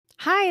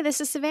Hi, this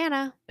is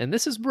Savannah, And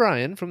this is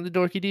Brian from the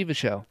Dorky Diva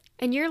Show,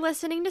 and you're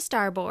listening to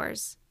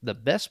Starboars. the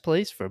best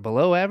place for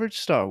below average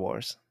Star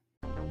Wars.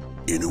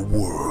 In a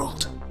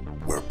world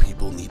where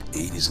people need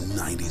 80s and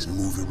 90s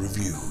movie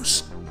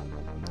reviews,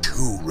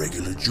 two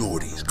regular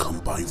Geordies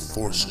combine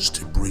forces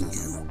to bring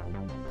you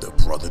the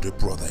Brother to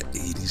Brother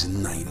 80s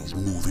and 90s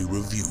movie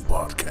review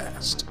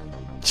podcast.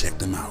 Check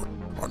them out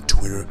on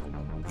Twitter,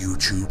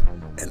 YouTube,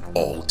 and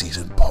all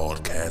decent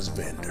podcast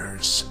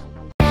vendors.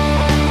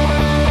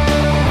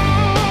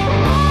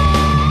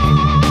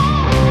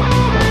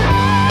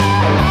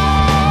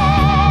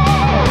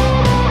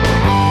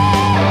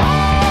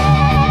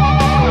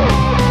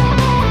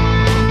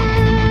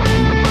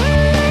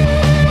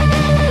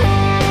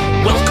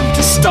 Welcome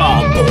to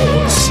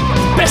Starboars,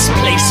 best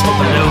place for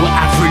below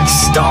average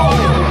Star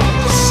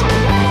Wars.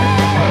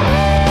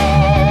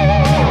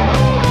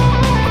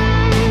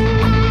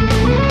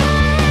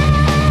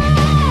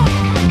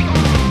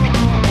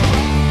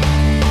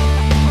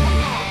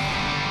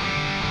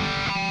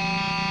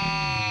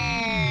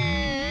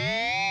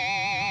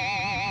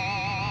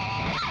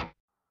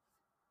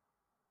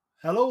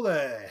 Hello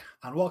there,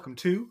 and welcome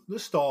to the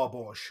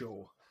Starboars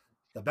Show,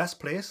 the best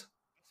place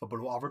for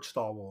below average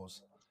Star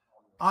Wars.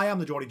 I am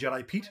the Geordie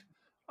Jedi Pete,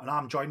 and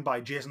I'm joined by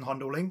Jason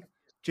Hondoling.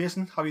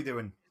 Jason, how are you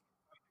doing?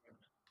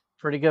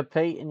 Pretty good,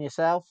 Pete. And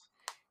yourself?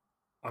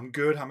 I'm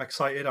good, I'm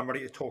excited, I'm ready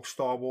to talk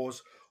Star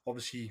Wars.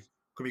 Obviously,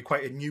 going to be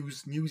quite a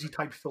newsy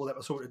type filled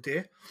episode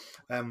today.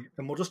 And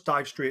we'll just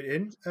dive straight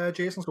in,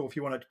 Jason, so if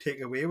you want to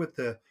take away with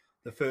the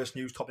first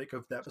news topic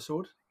of the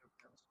episode.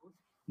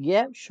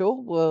 Yeah, sure.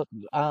 Well,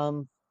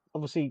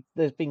 obviously,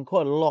 there's been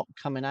quite a lot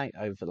coming out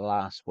over the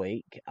last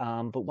week.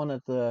 But one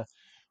of the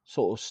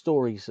sort of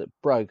stories that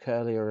broke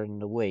earlier in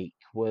the week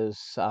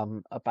was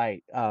about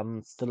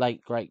the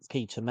late great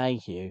Peter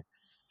Mayhew.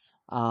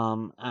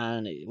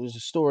 And it was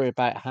a story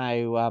about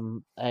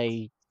how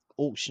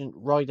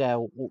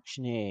Rydell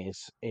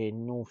auctioneers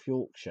in North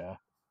Yorkshire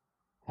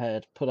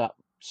had put up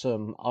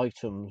some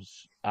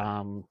items,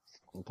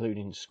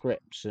 including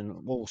scripts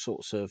and all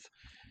sorts of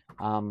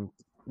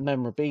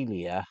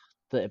memorabilia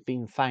that had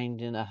been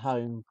found in a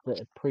home that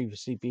had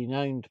previously been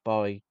owned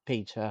by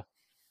Peter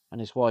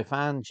and his wife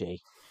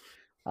Angie.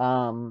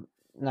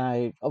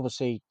 Now,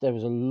 obviously, there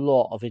was a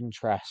lot of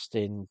interest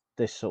in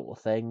this sort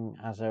of thing,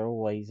 as there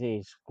always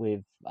is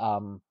with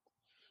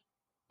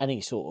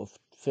any sort of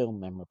film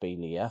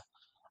memorabilia.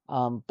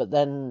 But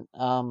then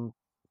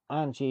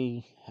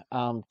Angie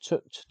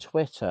took to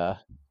Twitter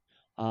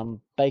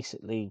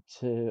basically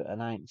to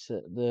announce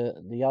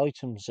that the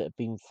items that had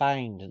been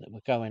found and that were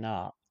going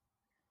up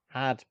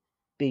had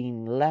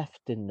been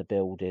left in the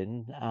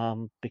building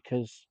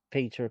because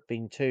Peter had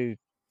been due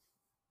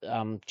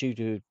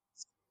to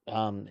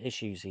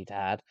issues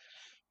had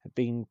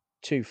been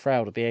too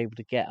frail to be able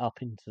to get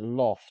up into the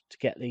loft to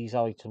get these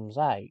items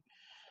out.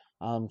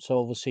 So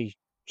obviously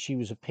she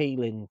was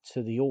appealing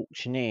to the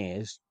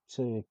auctioneers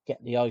to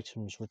get the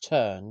items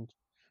returned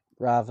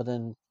rather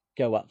than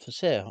go up for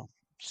sale.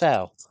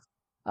 So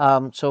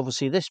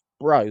obviously this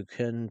broke,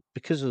 and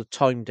because of the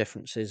time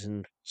differences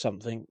and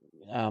something,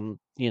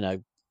 you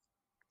know,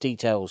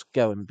 details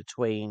going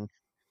between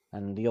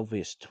and the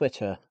obvious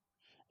Twitter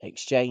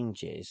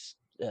exchanges,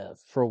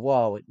 for a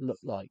while it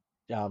looked like,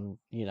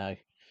 you know,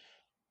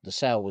 the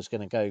sale was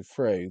going to go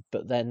through,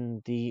 but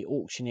then the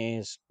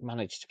auctioneers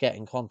managed to get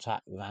in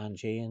contact with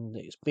Angie, and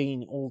it's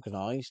been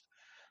organised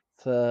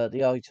for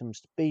the items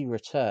to be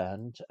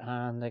returned,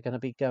 and they're going to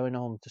be going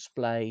on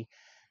display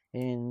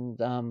in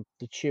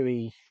the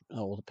Chewy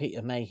or the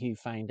Peter Mayhew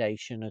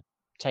Foundation are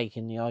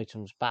taking the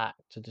items back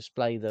to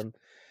display them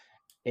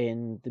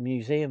in the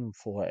museum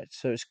for it.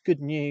 So it's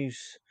good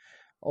news,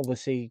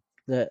 obviously,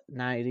 that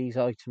now these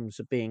items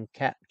are being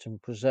kept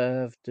and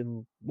preserved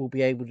and will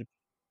be able to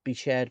be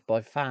shared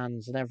by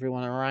fans and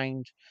everyone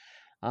around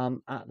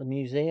at the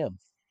museum.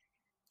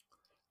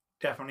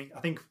 Definitely. I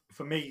think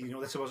for me, you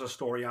know, this was a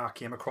story I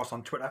came across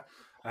on Twitter,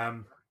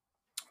 and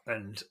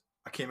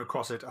I came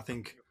across it. I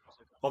think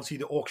obviously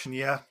the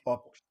auctioneer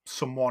or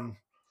someone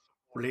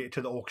related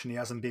to the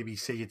auctioneers and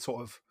BBC had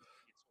sort of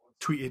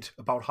tweeted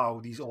about how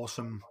these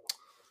awesome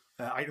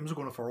items are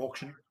going for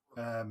auction.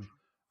 And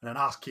then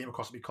I came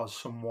across it because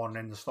someone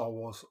in the Star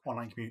Wars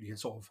online community had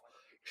sort of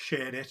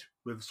shared it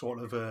with sort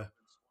of a,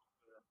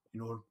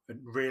 you know, a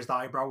raised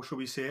eyebrow, shall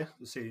we say,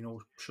 to say, you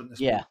know, shouldn't this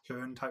Yeah. be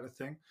returned type of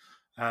thing.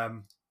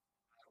 And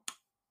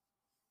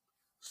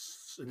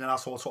then I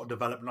saw sort of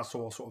develop, and I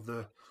saw sort of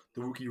the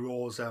Wookiee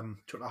Roars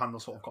Twitter handle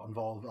sort of got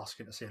involved,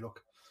 asking to say,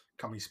 look,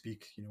 can we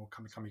speak? You know,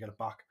 can we get it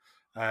back?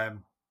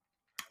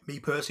 Me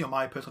personally, on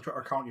my personal Twitter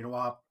account, you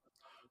know,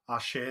 I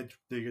shared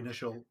the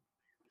initial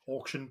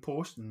auction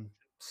post and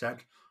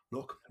said,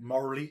 look,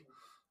 morally,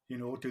 you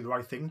know, do the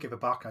right thing, give it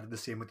back. I did the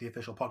same with the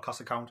official podcast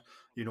account,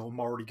 you know,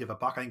 morally give it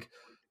back. I think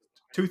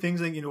two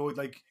things, I think, you know,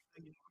 like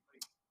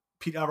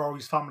Peter or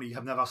his family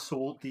have never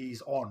sold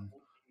these on,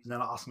 and they're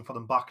not asking for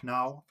them back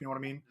now. If you know what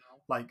I mean?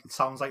 Like, it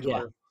sounds like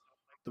Yeah.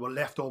 they were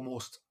left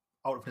almost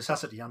out of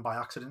necessity and by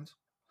accident.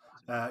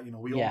 You know,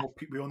 we Yeah.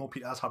 all know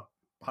Peter has had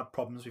had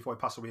problems before he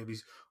passed away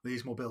with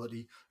his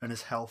mobility and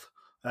his health,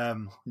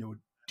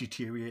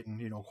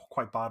 deteriorating,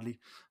 quite badly.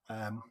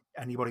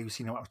 Anybody who's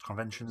seen him at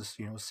conventions,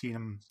 seen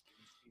him,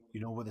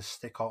 with a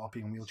stick or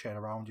being wheelchaired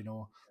around,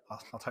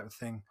 that type of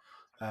thing.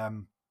 I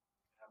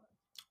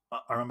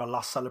remember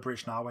last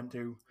celebration I went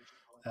to,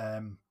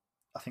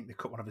 I think they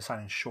cut one of his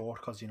signings short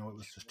because, it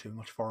was just too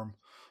much for him.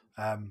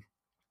 And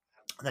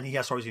then he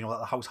hears stories, that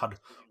the house had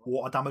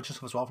water damage and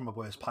stuff as well from a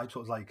burst pipe. So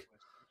it was like,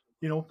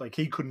 like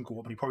he couldn't go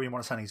up, and he probably didn't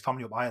want to send his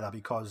family up either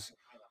because,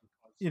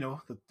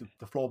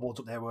 the floorboards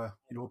up there were,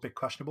 a bit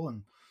questionable,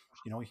 and,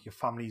 your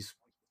family's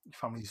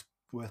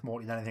worth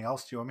more than anything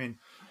else. Do you know what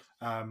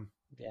I mean?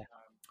 Yeah.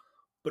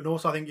 But no,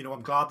 so I think,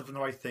 I'm glad they've done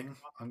the right thing.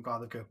 I'm glad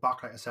they go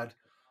back, like I said.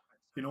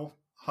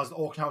 Has the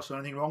auction house done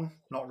anything wrong?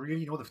 Not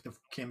really. They've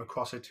came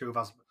across it too,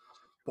 has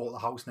bought the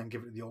house and then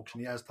give it to the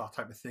auctioneers, that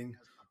type of thing.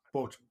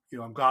 But,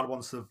 I'm glad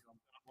once they've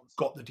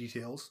got the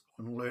details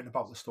and learned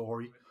about the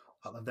story,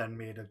 that they've then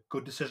made a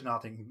good decision, I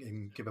think,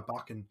 and give it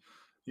back. And,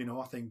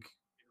 I think,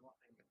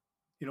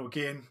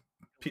 again,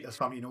 Peter's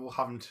family,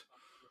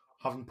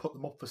 haven't put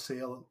them up for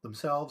sale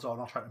themselves or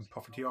not trying to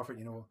profiteer off it.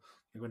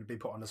 They're going to be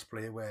put on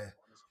display where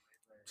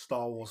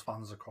Star Wars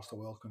fans across the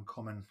world can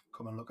come and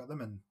look at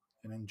them and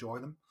enjoy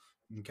them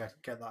and get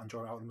that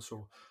enjoyment out of them.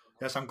 So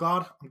yes, I'm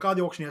glad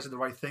the auctioneers did the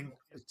right thing.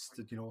 It's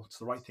the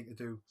right thing to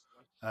do,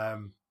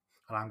 and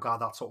I'm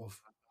glad that sort of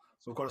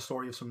we've got a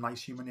story of some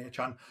nice human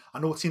nature. And I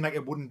know it seemed like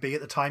it wouldn't be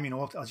at the time,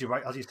 as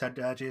you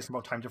said, Jason,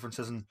 about time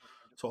differences, and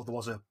sort of there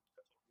was a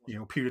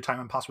period of time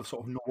and passed with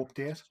sort of no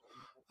update.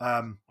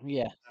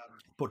 Yeah.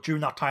 But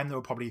during that time, they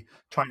were probably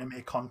trying to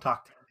make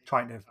contact,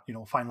 trying to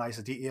finalize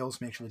the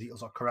details, make sure the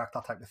details are correct,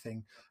 that type of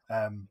thing.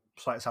 So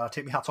like I said, I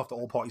take my hats off to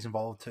all parties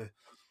involved to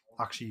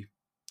actually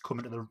come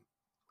into the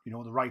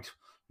the right,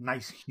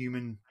 nice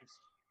human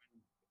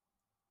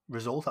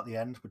result at the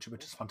end, which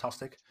is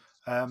fantastic.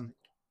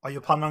 Are you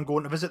planning on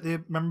going to visit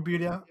the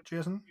memorabilia,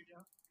 Jason?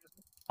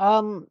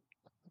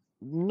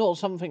 Not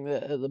something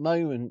that at the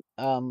moment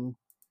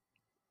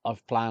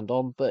I've planned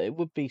on, but it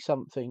would be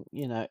something,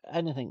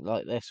 anything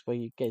like this where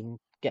you can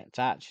get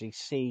to actually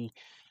see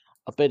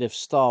a bit of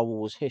Star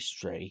Wars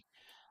history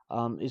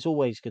is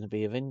always going to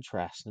be of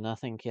interest. And I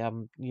think,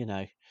 and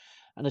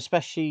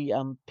especially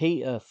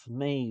Peter for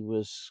me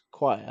was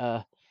quite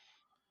a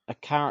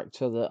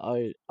character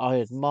that I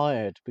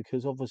admired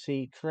because obviously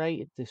he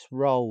created this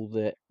role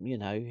that,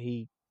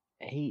 he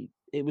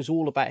it was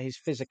all about his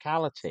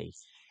physicality,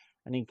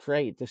 and he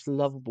created this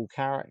lovable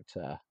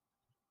character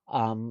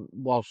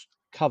whilst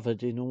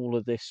covered in all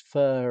of this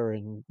fur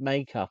and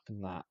makeup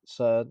and that.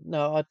 So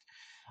no,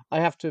 I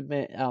have to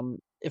admit,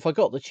 if I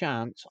got the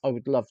chance, I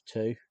would love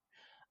to.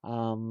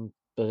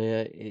 But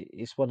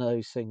it's one of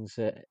those things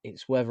that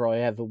it's whether I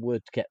ever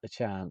would get the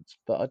chance.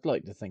 But I'd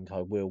like to think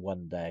I will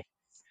one day.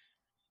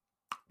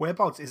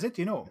 Whereabouts is it?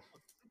 Do you know?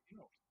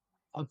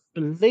 I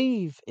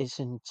believe it's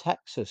in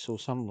Texas or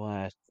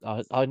somewhere.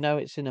 I know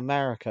it's in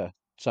America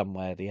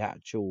somewhere. The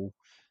actual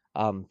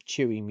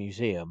Chewie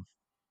Museum.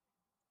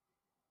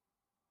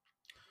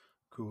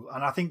 Cool.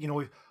 And I think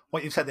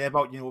what you said there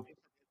about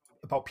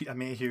about Peter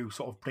Mayhew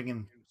sort of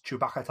bringing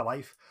Chewbacca to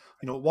life.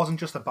 It wasn't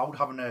just about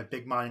having a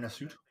big man in a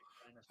suit.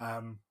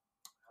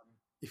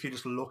 If you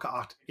just look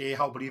at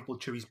how believable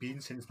Chewie's been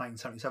since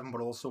 1977,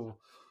 but also,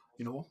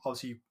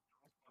 obviously,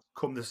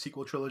 come the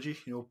sequel trilogy,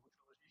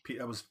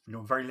 Peter was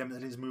very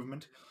limited in his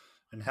movement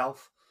and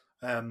health.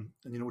 And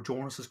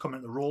Jonas has come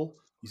into the role.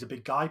 He's a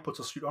big guy, puts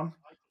a suit on,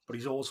 but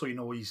he's also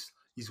he's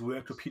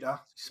worked with Peter,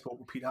 he spoke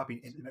with Peter, been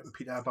intimate with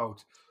Peter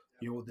about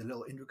the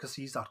little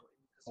intricacies that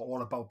are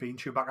all about being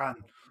Chewbacca.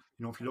 And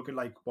if you look at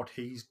like what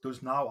he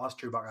does now as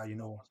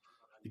Chewbacca,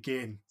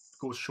 again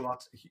goes to show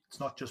that it's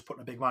not just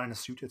putting a big man in a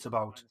suit. It's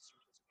about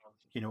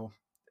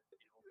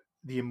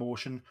the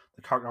emotion,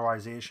 the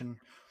characterization,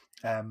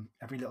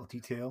 every little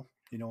detail.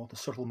 The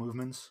subtle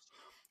movements,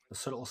 the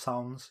subtle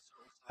sounds.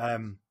 That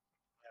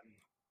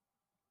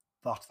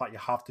you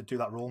have to do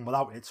that role. And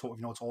without it, sort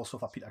of, it's all stuff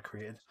that Peter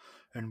created.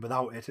 And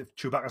without it, if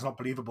Chewbacca's not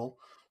believable,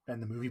 then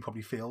the movie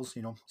probably fails.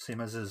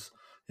 Same as if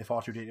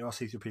R2D2 or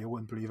C3PO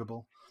weren't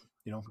believable.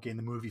 Again,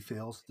 the movie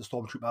fails. The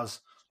Stormtroopers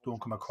don't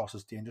come across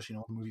as dangerous.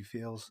 The movie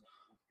fails.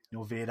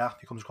 Vader,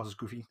 if he comes across as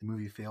goofy, the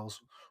movie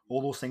fails.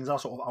 All those things are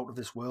sort of out of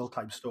this world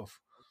type stuff.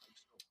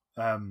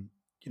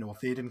 If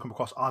they didn't come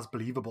across as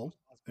believable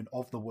and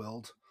of the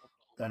world,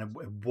 then it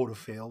would have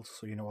failed.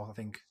 So, I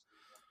think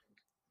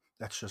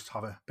let's just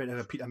have a bit of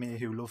a Peter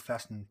Mayhew love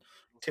fest and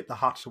tip the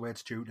hat to where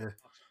it's due to,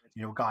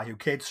 a guy who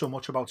cared so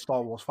much about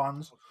Star Wars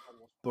fans,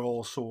 but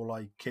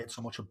also cared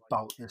so much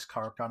about this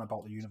character and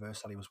about the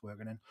universe that he was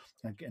working in.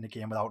 And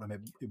again, without him,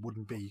 it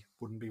wouldn't be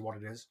what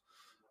it is.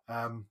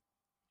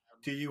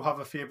 Do you have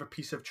a favorite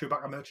piece of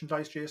Chewbacca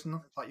merchandise, Jason,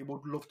 that you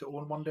would love to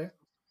own one day?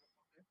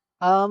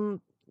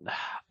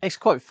 It's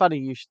quite funny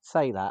you should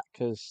say that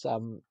because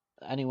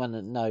anyone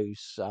that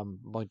knows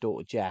my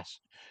daughter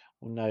Jess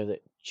will know that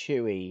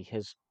Chewie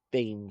has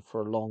been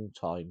for a long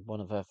time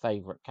one of her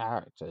favourite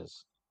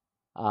characters.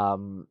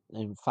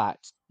 In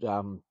fact,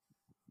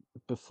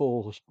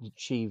 before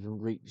she even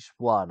reached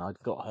one, I'd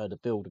got her to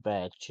build a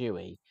bear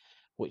Chewy,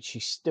 which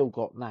she's still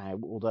got now,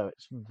 although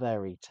it's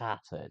very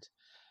tattered.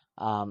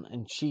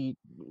 And she,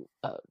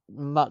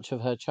 much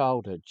of her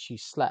childhood, she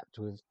slept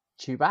with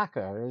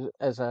Chewbacca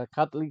as a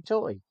cuddly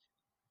toy.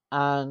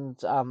 And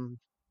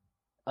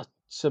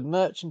so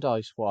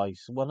merchandise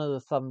wise, one of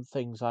the fun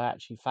things I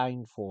actually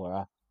found for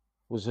her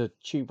was a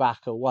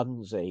Chewbacca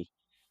onesie.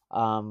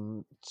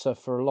 So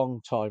for a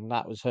long time,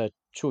 that was her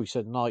choice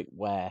of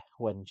nightwear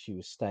when she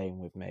was staying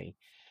with me.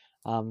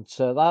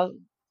 So that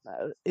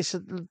it's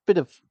a bit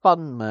of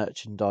fun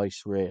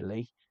merchandise,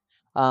 really.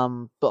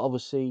 But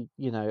obviously,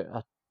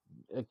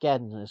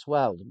 again as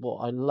well, what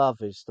I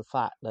love is the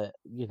fact that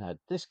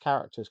this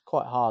character is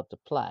quite hard to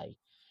play,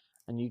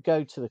 and you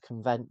go to the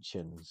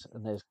conventions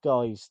and there's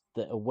guys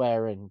that are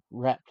wearing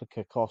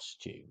replica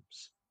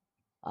costumes.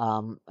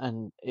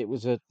 And it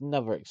was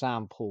another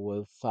example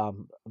of a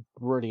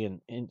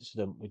brilliant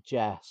incident with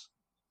Jess.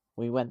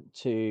 We went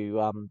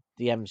to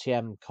the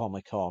MCM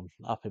Comic Con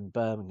up in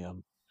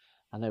Birmingham,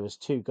 and there was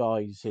two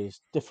guys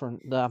is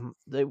different.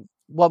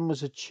 One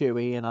was a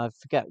Chewie, and I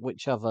forget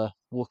which other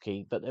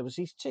Wookiee, but there was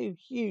these two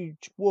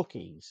huge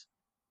Wookiees,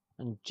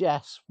 and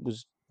Jess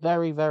was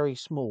very very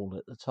small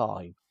at the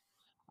time.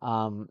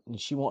 And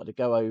she wanted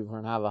to go over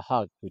and have a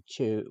hug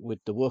with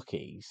the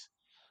Wookiees,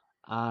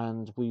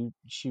 and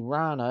she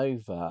ran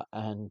over,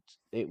 and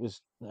it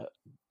was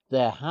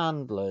their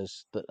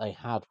handlers that they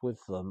had with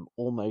them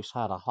almost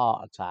had a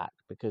heart attack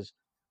because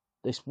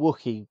this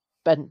Wookiee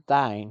bent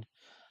down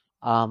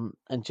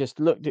and just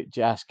looked at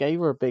Jess, gave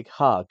her a big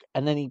hug,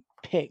 and then he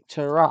picked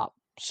her up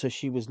so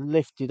she was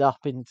lifted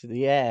up into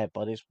the air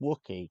by this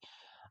Wookiee.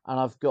 And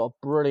I've got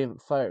a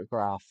brilliant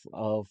photograph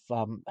of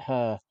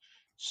her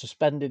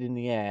suspended in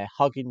the air,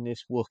 hugging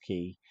this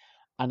Wookiee,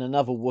 and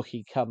another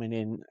Wookiee coming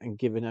in and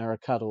giving her a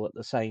cuddle at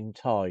the same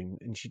time,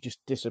 and she just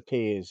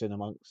disappears in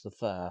amongst the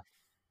fur.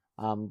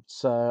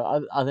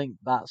 So I think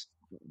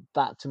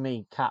that to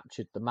me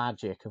captured the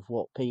magic of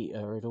what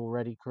Peter had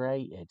already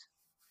created.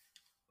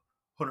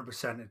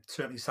 100%. It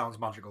certainly sounds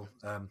magical.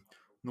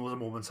 Those are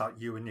moments that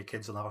you and your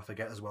kids will never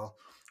forget as well,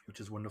 which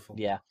is wonderful.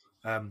 Yeah.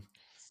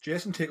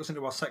 Jason, take us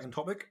into our second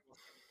topic.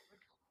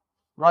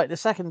 Right, the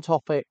second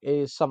topic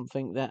is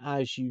something that,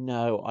 as you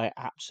know, I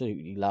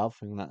absolutely love,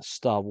 and that's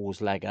Star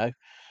Wars Lego.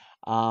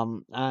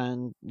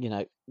 And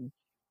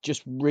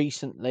just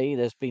recently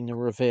there's been a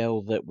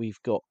reveal that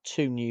we've got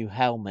two new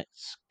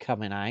helmets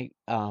coming out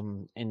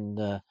in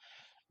the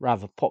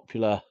rather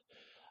popular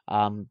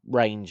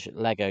range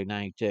Lego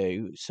now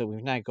do. So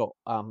we've now got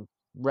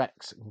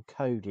Rex and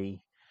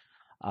Cody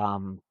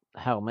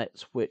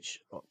helmets, which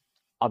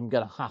I'm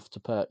going to have to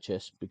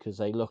purchase because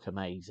they look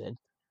amazing.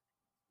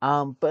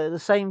 But at the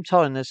same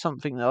time, there's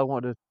something that I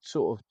want to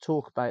sort of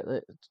talk about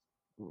that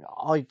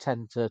I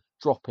tend to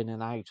drop in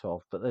and out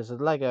of. But there's a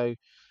Lego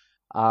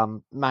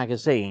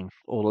magazine,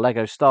 or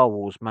Lego Star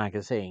Wars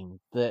magazine,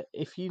 that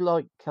if you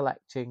like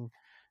collecting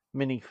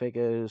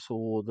minifigures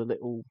or the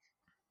little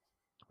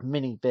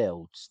mini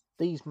builds,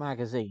 these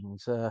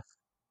magazines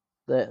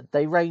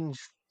they range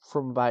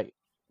from about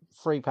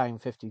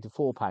 £3.50 to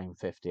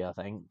 £4.50, I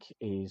think,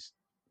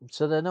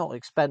 so they're not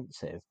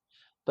expensive,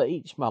 but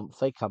each month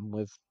they come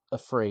with a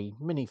free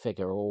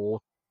minifigure or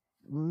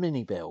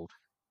mini build.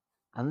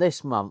 And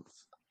this month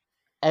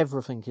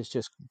everything has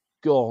just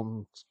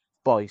gone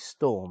by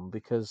storm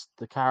because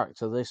the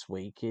character this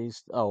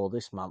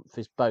month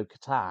is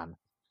Bo-Katan.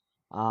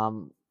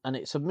 And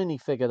it's a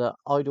minifigure that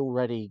I'd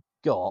already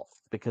got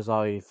because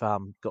I've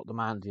got the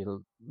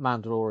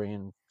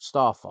Mandalorian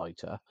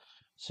Starfighter.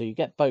 So you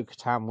get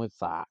Bo-Katan with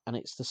that, and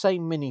it's the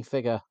same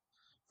minifigure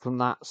from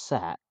that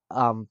set.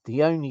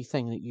 The only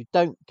thing that you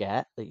don't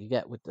get that you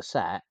get with the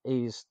set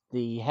is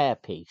the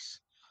hairpiece,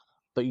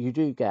 but you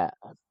do get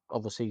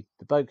obviously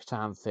the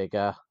Bo-Katan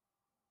figure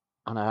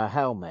and her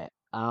helmet.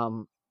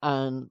 And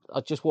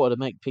I just wanted to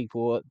make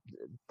people.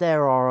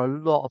 There are a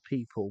lot of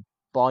people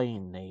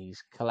buying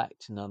these,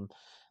 collecting them,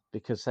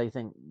 because they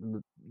think,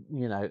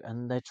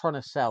 and they're trying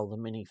to sell the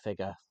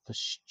minifigure for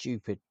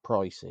stupid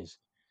prices.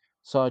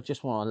 So I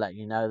just want to let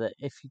you know that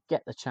if you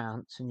get the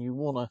chance and you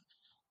want a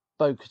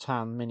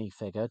Bo-Katan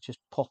minifigure, just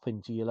pop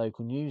into your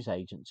local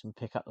newsagents and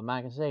pick up the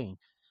magazine.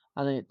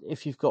 And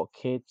if you've got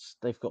kids,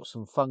 they've got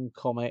some fun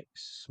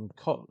comics, some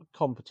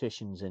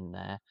competitions in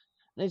there.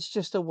 And it's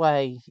just a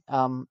way.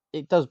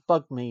 It does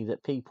bug me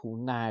that people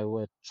now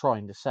are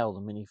trying to sell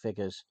the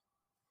minifigures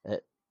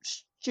at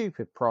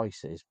stupid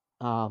prices.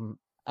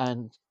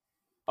 And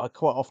I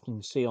quite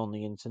often see on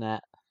the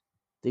internet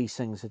these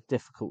things are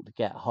difficult to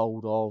get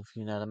hold of.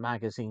 The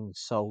magazine's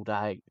sold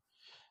out.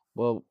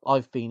 Well,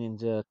 I've been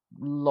into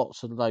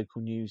lots of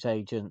local news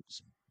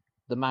agents.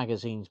 The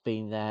magazine's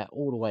been there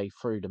all the way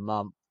through the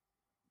month,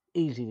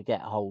 easy to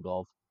get hold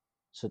of.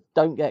 So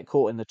don't get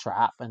caught in the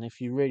trap. And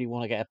if you really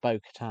want to get a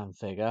Bo-Katan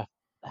figure,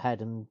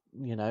 head and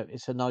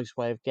it's a nice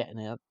way of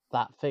getting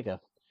that figure.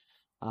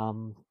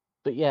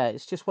 But yeah,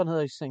 it's just one of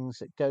those things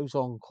that goes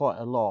on quite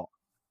a lot,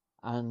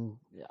 and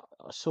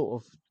I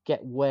sort of get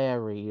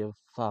wary of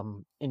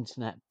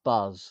internet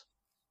buzz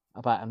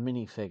about a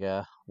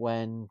minifigure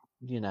when,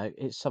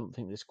 it's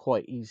something that's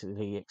quite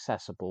easily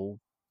accessible.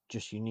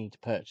 Just you need to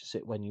purchase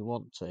it when you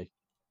want to.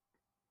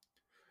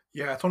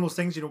 Yeah, it's one of those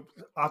things.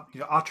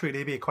 I trade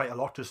eBay quite a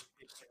lot.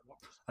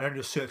 I don't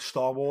just search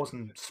Star Wars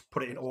and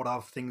put it in order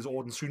of things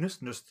ordered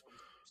soonest, and just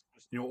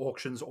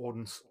auctions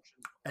ordered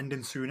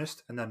ending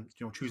soonest, and then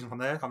choosing from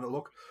there, having a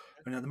look.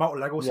 And the amount of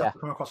Lego Yeah. sets I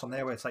come across on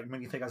there where it's like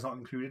minifigures not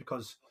included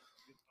because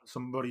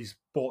somebody's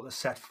bought the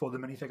set for the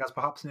minifigures,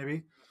 perhaps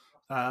maybe.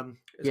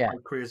 It's Yeah.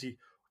 quite crazy.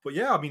 But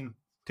yeah, I mean,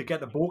 to get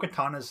the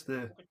Bo-Katan as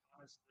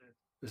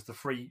the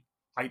free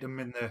item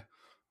in the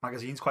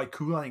magazine's quite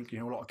cool. I think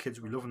a lot of kids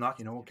will be loving that.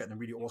 Getting a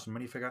really awesome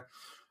minifigure.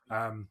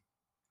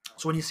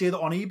 So when you say that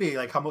on eBay,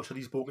 like how much are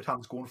these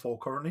Bo-Katans going for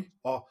currently,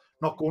 or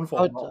not going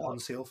for, I'd, not on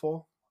sale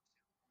for?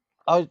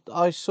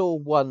 I saw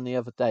one the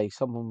other day.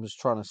 Someone was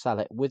trying to sell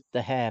it with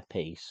the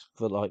hairpiece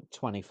for like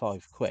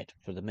 25 quid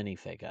for the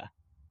minifigure.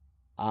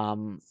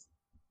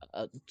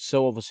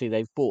 So obviously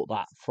they've bought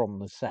that from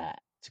the set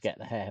to get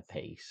the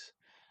hairpiece.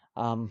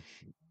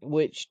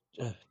 Which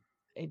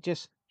it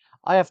just,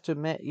 I have to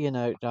admit,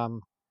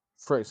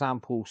 for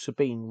example,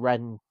 Sabine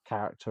Wren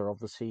character,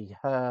 obviously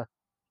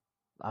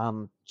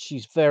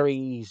she's very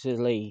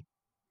easily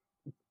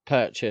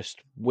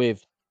purchased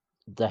with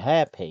the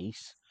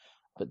hairpiece,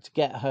 but to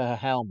get her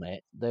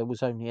helmet, there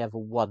was only ever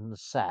one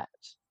set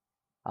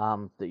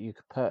that you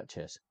could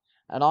purchase.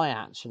 And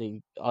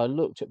I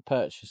looked at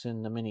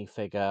purchasing the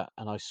minifigure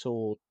and I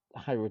saw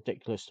how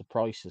ridiculous the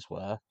prices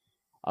were.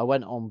 I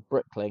went on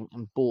Bricklink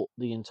and bought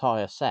the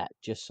entire set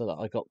just so that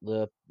I got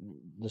the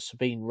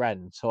Sabine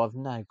Wren. So I've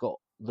now got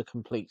the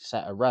complete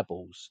set of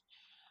Rebels.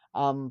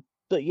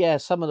 But yeah,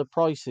 some of the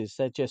prices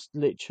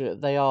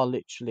they are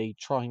literally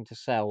trying to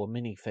sell a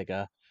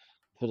minifigure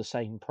for the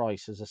same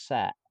price as a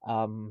set.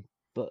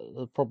 But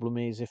the problem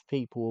is, if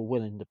people are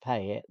willing to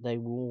pay it, they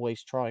will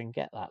always try and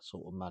get that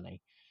sort of money.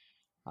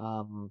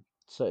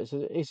 So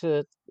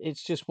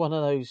it's just one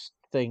of those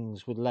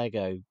things with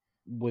Lego,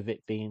 with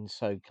it being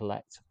so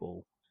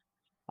collectible.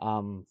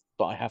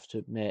 But I have to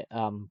admit,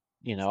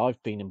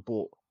 I've been and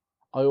bought.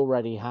 I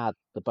already had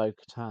the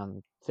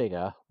Bo-Katan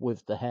figure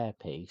with the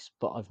hairpiece,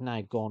 but I've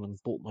now gone and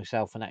bought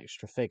myself an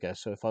extra figure.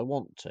 So if I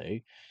want to,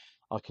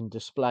 I can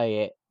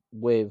display it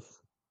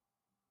with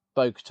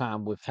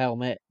Bo-Katan with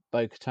helmet,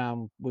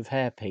 Bo-Katan with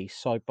hairpiece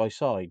side by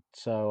side.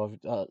 So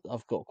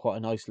I've got quite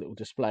a nice little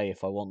display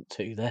if I want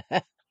to there.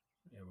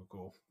 Yeah, we'll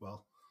go.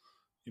 Well,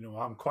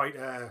 I'm quite.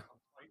 I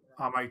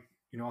might.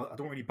 I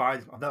don't really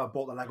buy. I've never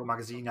bought the Lego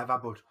magazine ever,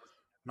 but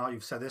now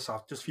you've said this, I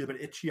just feel a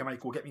bit itchy. I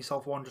might go get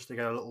myself one just to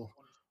get a little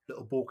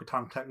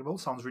Bo-Katan collectible.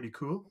 Sounds really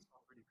cool.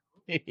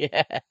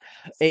 Yeah,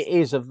 it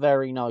is a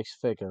very nice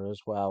figure as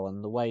well,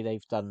 and the way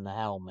they've done the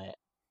helmet,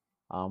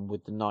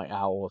 with the night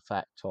owl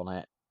effect on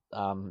it,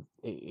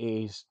 it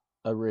is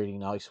a really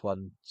nice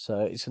one. So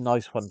it's a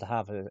nice one to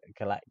have a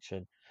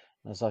collection.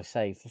 As I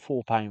say,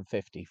 for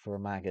 £4.50 for a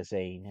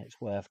magazine,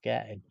 it's worth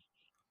getting.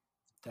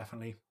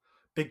 Definitely.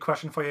 Big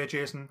question for you,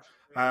 Jason.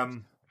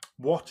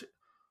 What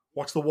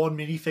what's the one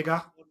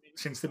minifigure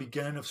since the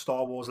beginning of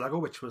Star Wars Lego,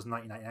 which was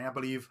 1999, I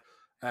believe,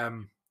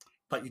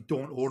 that you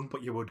don't own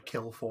but you would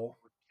kill for?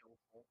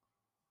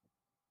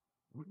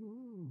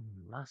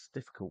 That's a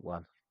difficult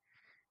one.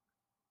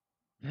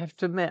 I have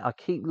to admit, I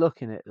keep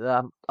looking at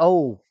them.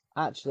 Oh,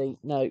 actually,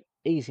 no,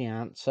 easy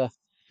answer.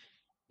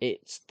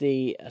 It's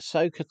the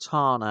Ahsoka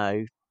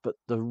Tano, but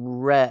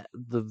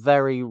the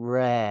very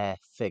rare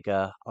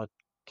figure.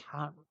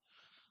 Can't.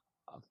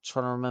 I'm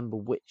trying to remember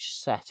which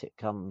set it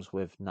comes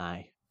with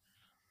now,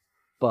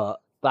 but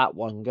that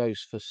one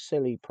goes for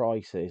silly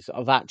prices.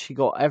 I've actually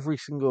got every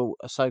single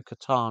Ahsoka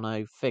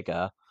Tano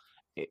figure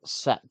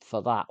except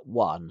for that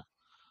one.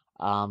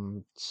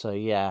 So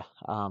yeah,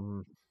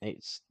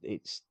 it's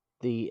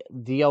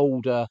the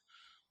older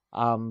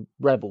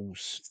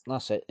Rebels.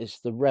 That's it. It's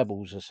the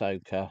Rebels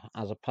Ahsoka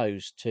as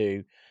opposed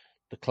to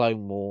the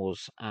Clone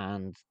Wars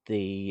and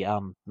the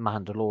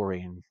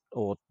Mandalorian,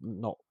 or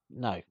not?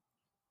 No,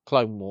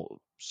 Clone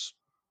Wars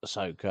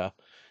Ahsoka,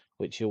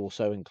 which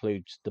also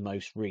includes the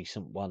most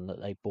recent one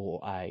that they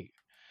bought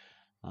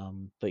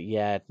out. But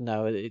yeah,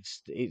 no,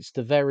 it's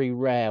the very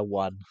rare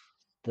one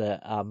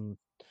that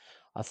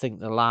I think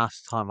the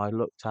last time I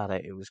looked at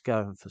it, it was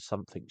going for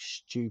something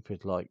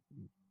stupid like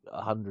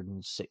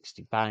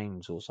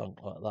 £160 or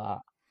something like that.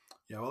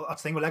 Yeah, well,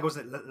 that's the thing with Lego is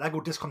that Lego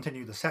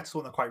discontinue the sets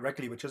don't they, quite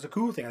regularly, which is a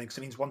cool thing. I think 'cause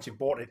it means once you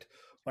bought it,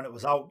 when it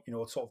was out,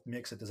 it sort of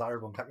makes it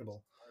desirable and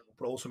collectible.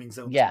 But it also means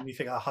that Yeah, any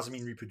figure that hasn't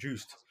been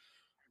reproduced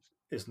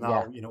is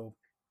yeah, now,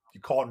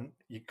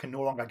 you can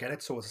no longer get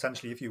it. So it's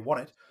essentially, if you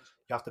want it,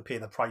 you have to pay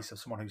the price of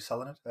someone who's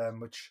selling it,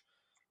 which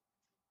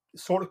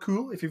is sort of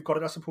cool if you've got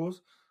it, I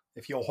suppose.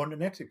 If you're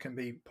hunting it, it can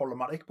be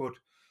problematic, but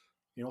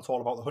it's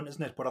all about the hunt,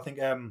 isn't it? But I think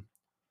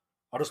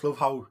I just love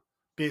how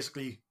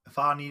basically if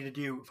I needed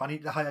to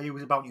hire you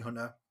as a bounty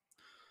hunter,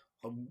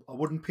 I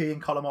wouldn't pay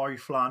in calamari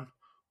flan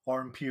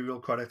or imperial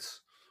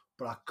credits,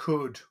 but I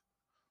could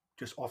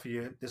just offer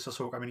you this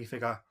Ahsoka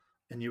minifigure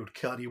and you would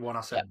kill anyone I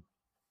yeah, said.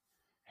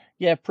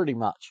 yeah, pretty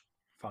much.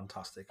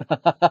 Fantastic.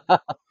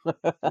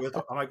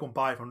 I might go and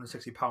buy it for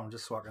 £160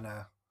 just so I can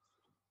have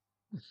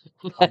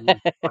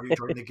you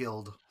join the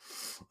guild.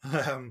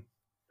 Um,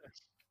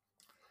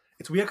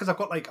 it's weird because I've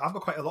got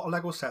quite a lot of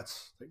Lego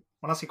sets. Like,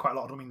 when I say quite a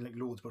lot, I don't mean like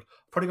loads, but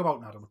I've probably got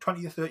about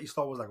 20 or 30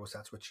 Star Wars Lego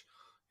sets, which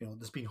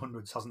there's been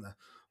hundreds, hasn't there?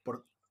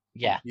 But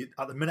Yeah.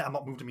 at the minute, I'm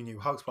not moved to my new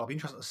house, but I'll be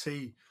interested to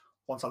see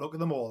once I look at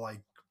them all,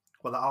 like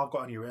whether I've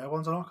got any rare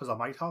ones or not. Because I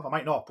might have, I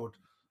might not, but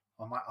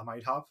I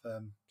might have.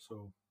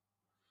 So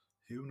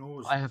who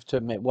knows? I have to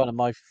admit, one of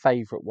my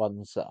favourite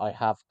ones that I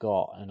have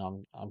got, and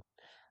I'm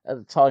at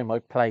the time I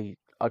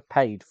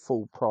paid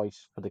full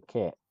price for the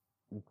kit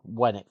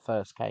when it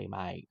first came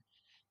out,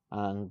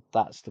 and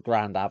that's the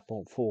Grand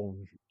Admiral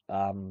Thrawn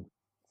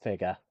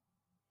figure.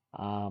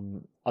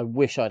 I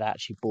wish I'd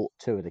actually bought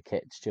two of the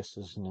kits just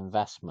as an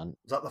investment,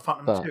 Is that the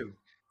Phantom but 2?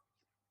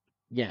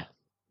 yeah,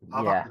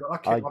 I've yeah, actually got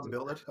that kit. I I haven't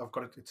built it. I've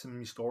got it. It's in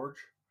my storage.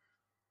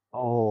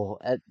 oh,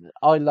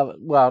 I love it.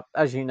 Well,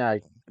 as you know,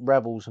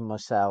 Rebels and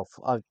myself,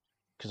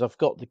 because I've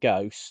got the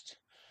Ghost,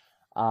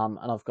 and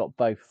I've got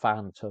both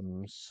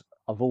Phantoms.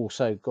 I've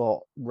also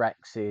got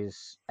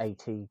Rex's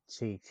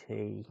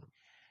ATTT,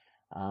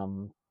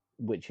 um,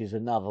 which is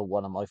another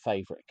one of my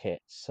favourite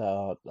kits.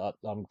 So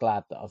I'm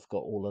glad that I've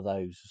got all of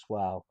those as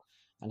well.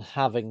 And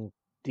having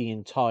the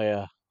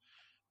entire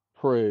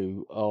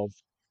crew of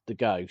the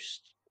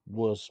Ghost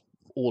was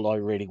all I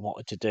really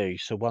wanted to do.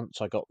 So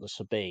once I got the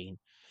Sabine,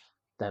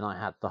 then I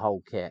had the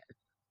whole kit.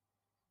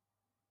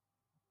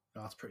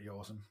 That's pretty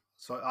awesome.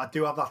 So I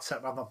do have that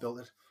set, but I've not built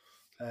it.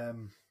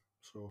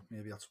 So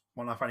maybe that's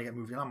when I finally get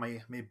moving. I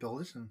may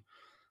build it and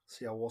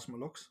see how awesome it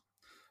looks.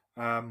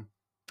 Um,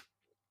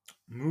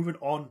 moving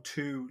on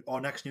to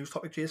our next news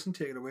topic, Jason,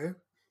 take it away.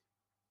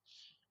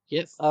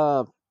 Yep.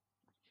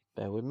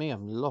 Bear with me.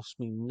 I've lost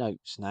me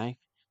notes now.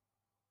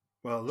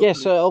 Well, Yeah. luckily,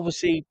 So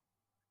obviously,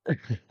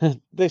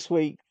 this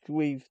week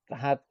we've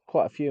had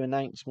quite a few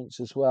announcements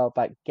as well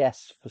about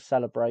guests for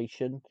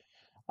celebration.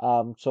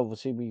 So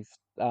obviously we've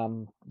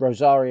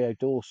Rosario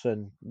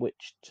Dawson,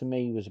 which to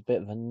me was a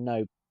bit of a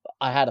no.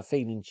 I had a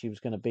feeling she was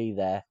going to be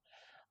there,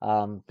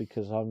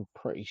 because I'm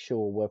pretty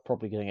sure we're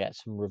probably going to get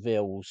some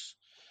reveals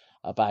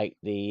about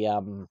the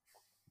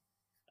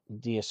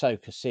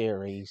Ahsoka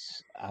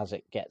series as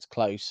it gets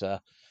closer.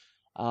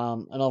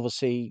 And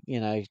obviously,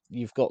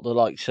 you've got the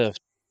likes of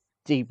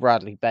D.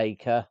 Bradley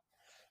Baker,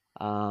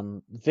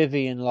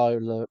 Vivian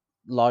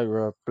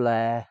Lyra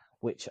Blair,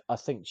 which I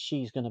think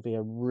she's going to be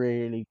a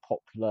really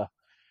popular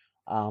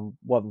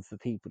one for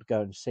people to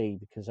go and see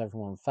because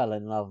everyone fell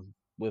in love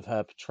with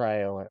her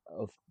portrayal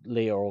of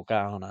Leia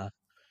Organa.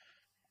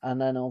 And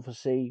then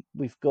obviously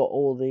we've got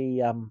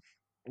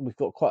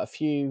quite a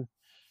few.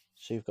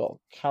 So you've got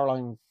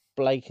Caroline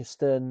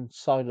Blakiston,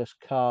 Silas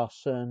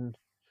Carson,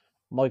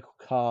 Michael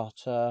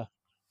Carter,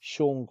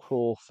 Sean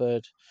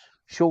Crawford.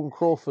 Sean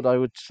Crawford, I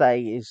would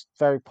say, is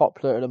very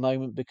popular at the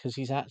moment because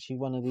he's actually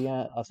one of the.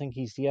 I think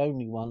he's the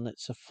only one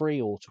that's a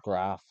free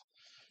autograph.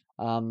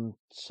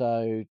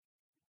 So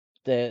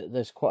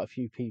there's quite a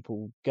few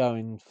people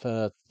going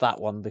for that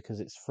one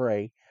because it's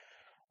free.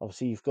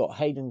 Obviously, you've got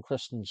Hayden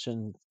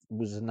Christensen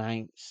was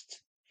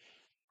announced,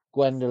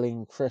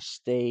 Gwendolyn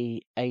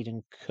Christie,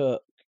 Aidan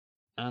Cook,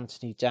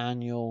 Anthony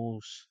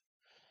Daniels,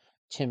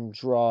 Tim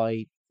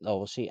Dry,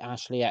 obviously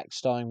Ashley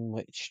Eckstein,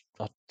 which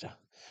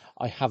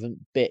I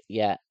haven't bit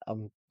yet.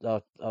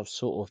 I've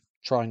sort of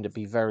trying to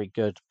be very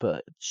good,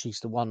 but she's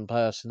the one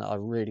person that I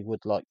really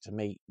would like to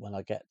meet when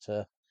I get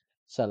to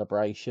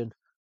Celebration.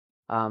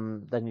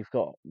 Then you've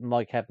got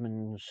Mike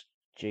Edmonds,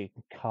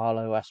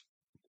 Giancarlo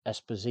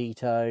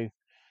Esposito,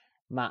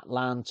 Matt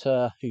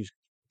Lanter, who's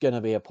going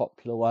to be a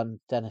popular one,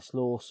 Dennis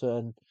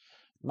Lawson,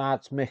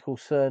 Mads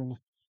Mikkelsen.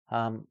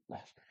 Um,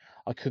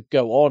 I could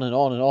go on and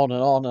on and on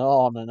and on and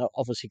on, and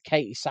obviously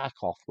Katie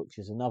Sackhoff, which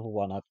is another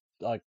one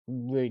I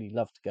really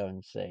love to go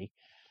and see,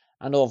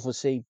 and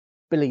obviously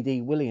Billy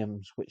D.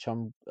 Williams, which I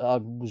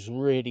was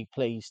really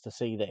pleased to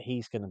see that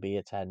he's going to be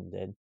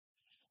attending.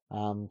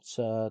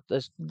 So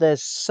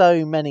there's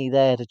so many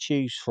there to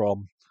choose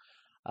from.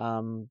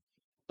 Um,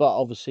 but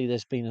obviously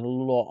there's been a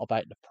lot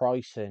about the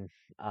pricing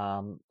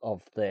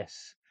of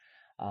this,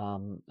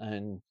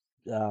 and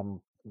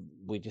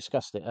we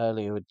discussed it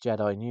earlier with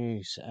Jedi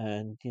News,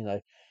 and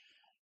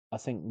I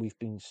think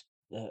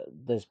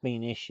there's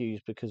been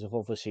issues because of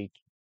obviously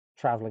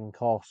traveling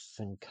costs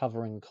and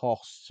covering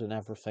costs and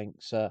everything.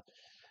 So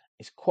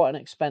it's quite an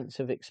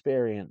expensive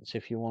experience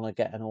if you want to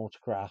get an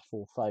autograph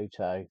or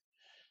photo.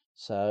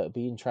 So it'd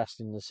be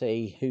interesting to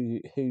see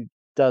who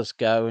does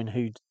go and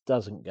who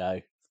doesn't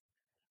go.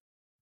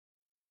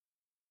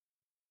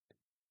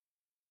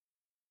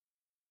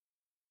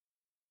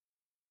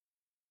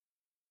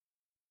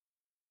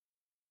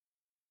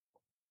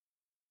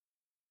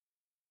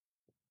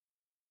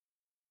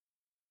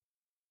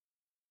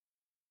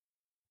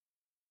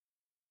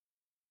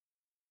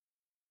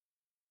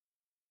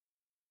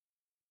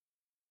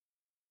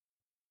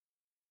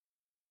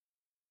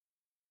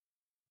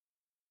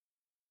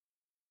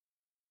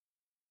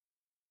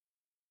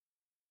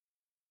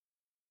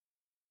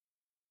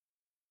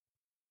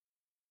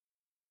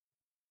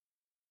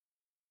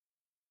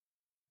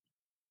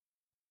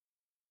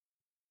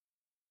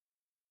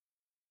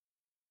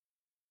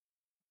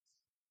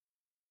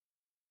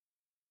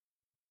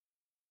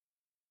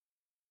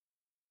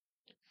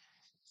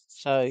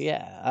 So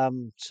yeah,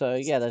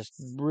 there's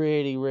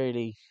really,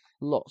 really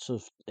lots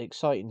of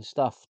exciting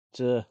stuff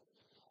to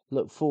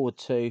look forward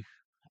to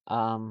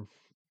um,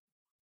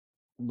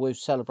 with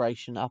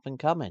Celebration up and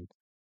coming.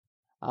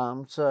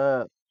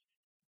 So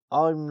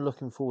I'm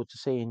looking forward to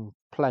seeing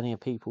plenty of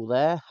people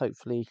there.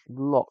 Hopefully,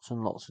 lots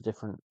and lots of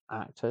different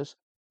actors.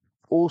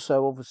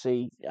 Also,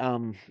 obviously,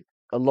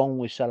 along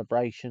with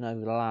Celebration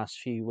over the last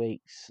few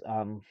weeks,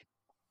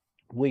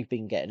 we've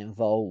been getting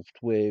involved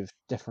with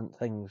different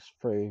things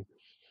through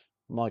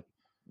my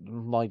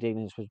my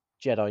dealings with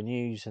Jedi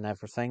News and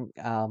everything.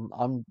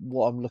 I'm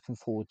looking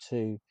forward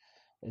to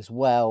as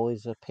well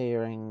is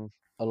appearing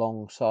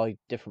alongside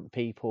different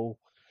people.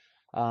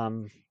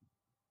 Um,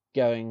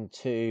 Going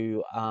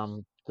to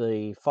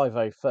the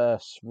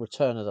 501st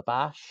Return of the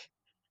Bash,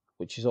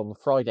 which is on the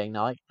Friday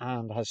night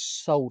and has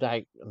sold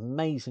out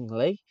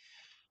amazingly.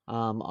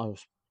 I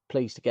was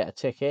pleased to get a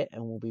ticket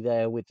and we'll be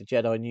there with the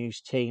Jedi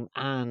News team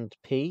and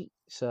Pete,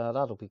 so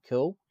that'll be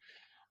cool.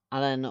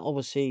 And then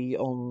obviously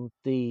on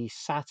the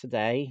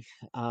Saturday,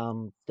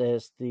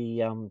 there's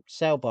the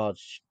sail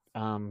barge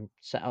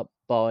set up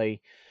by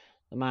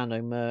the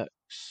Mando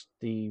Mercs,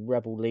 the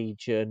Rebel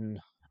Legion,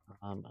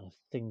 I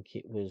think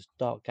it was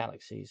Dark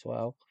Galaxy as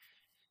well.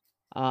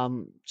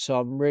 So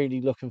I'm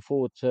really looking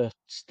forward to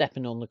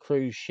stepping on the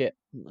cruise ship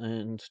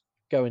and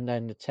going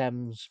down the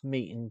Thames,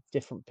 meeting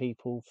different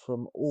people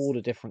from all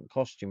the different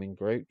costuming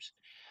groups.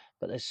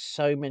 But there's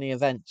so many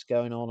events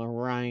going on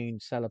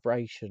around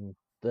Celebration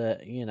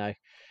that,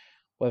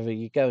 whether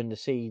you're going to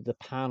see the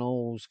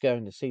panels,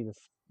 going to see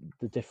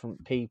the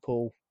different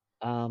people,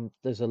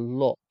 there's a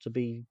lot to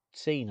be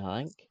seen,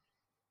 I think.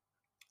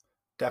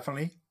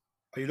 Definitely.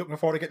 Are you looking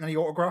forward to getting any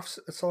autographs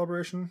at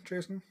Celebration,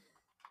 Jason?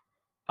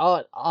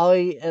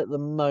 I at the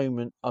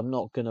moment I'm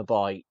not gonna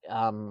buy.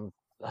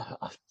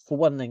 For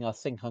one thing, I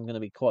think I'm gonna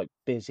be quite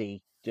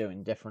busy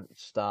doing different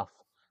stuff.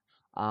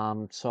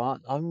 So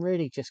I'm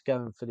really just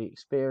going for the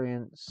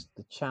experience,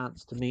 the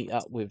chance to meet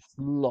up with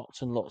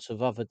lots and lots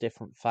of other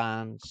different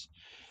fans.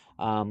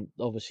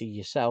 Obviously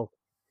yourself.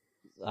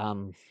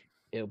 Um,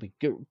 it'll be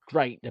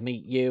great to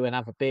meet you and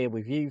have a beer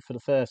with you for the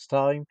first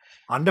time.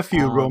 And a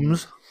few Um,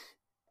 rums.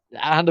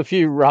 and a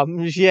few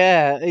rums.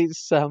 Yeah, I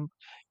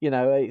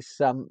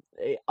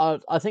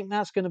think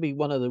that's going to be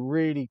one of the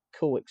really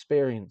cool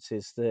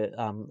experiences that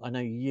I know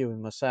you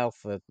and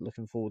myself are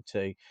looking forward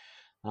to.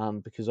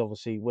 Because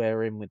obviously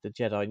we're in with the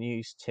Jedi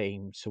News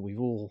team, so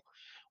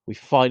we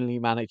finally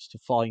managed to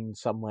find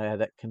somewhere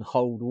that can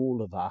hold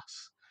all of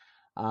us.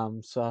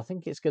 So I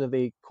think it's going to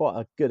be quite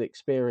a good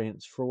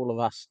experience for all of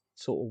us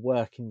sort of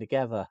working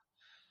together.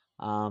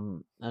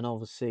 And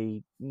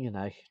obviously,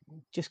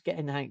 just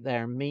getting out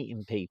there and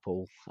meeting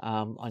people.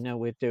 I know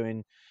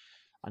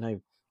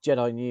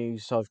Jedi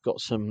News, I've got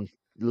some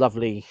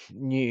lovely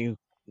new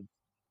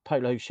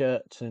polo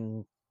shirts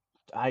and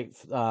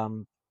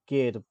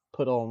gear to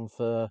put on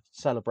for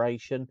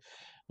Celebration.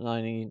 And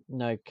I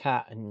know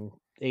Kat and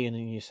Ian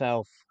and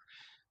yourself,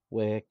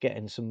 we're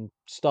getting some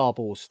Star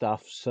Wars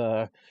stuff.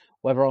 So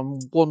whether I'm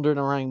wandering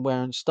around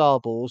wearing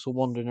Star Wars or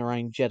wandering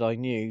around Jedi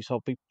News,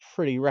 I'll be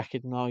pretty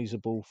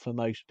recognisable for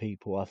most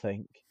people, I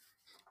think.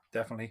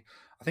 Definitely.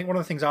 I think one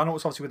of the things I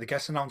noticed, obviously, with the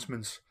guest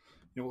announcements,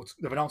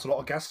 they've announced a lot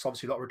of guests.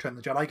 Obviously, a lot of Return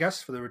of the Jedi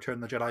guests for the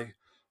Return of the Jedi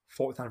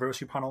 40th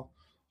anniversary panel.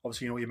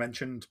 Obviously, you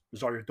mentioned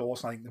Rosario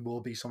Dawson. I think there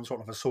will be some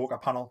sort of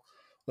Ahsoka panel,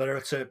 whether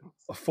it's a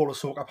full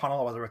Ahsoka panel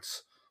or whether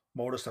it's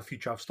more just a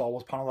future of Star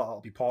Wars panel that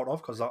I'll be part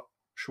of, because that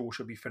show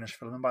should be finished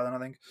filming by then, I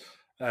think.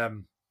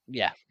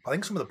 Yeah. I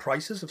think some of the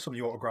prices of some of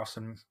the autographs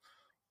and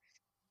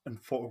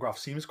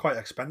photographs seems quite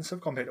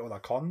expensive compared to other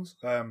cons.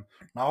 Now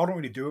I don't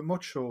really do it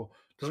much, so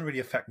it doesn't really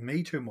affect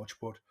me too much.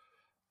 But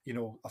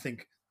I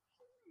think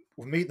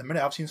with me at the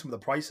minute, I've seen some of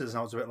the prices, and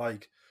I was a bit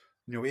like,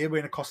 A, we're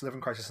in a cost of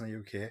living crisis in the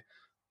UK.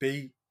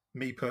 B,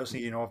 me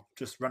personally, I've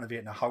just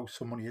renovating a house,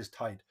 so money is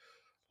tight.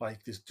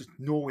 Like, there's just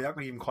no way I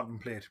can even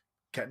contemplate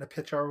getting a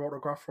picture or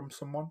autograph from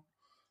someone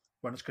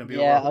when it's going to be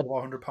Yeah, over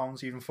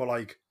 £100, even for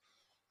like,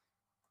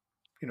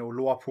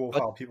 lower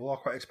profile people are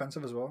quite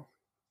expensive as well.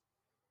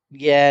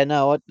 yeah,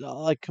 no,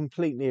 I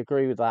completely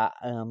agree with that.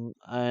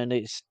 And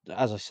it's,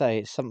 as I say,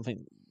 it's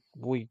something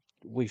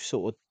we've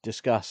sort of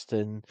discussed,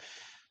 and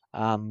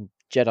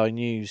Jedi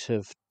News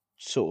have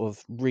sort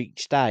of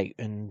reached out,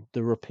 and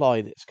the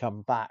reply that's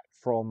come back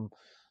from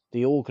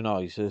the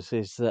organisers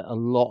is that a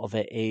lot of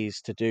it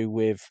is to do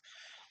with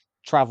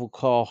travel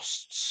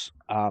costs,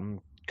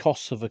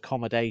 costs of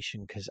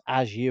accommodation, because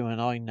as you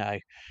and I know,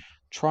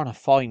 trying to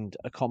find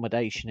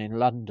accommodation in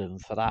London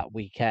for that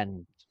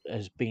weekend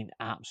has been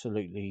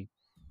absolutely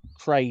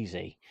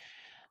crazy.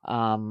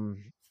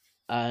 Um,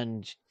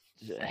 and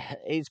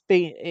it's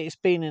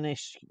been an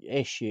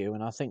issue,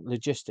 and I think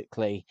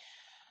logistically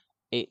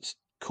it's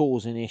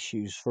causing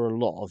issues for a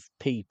lot of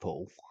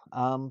people.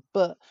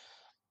 But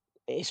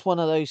it's one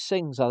of those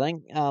things. I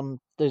think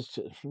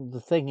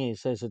the thing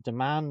is there's a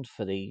demand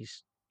for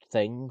these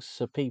things,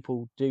 so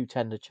people do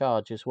tend to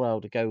charge as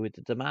well to go with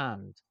the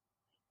demand.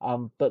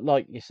 But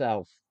like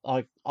yourself,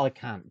 I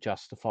can't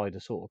justify the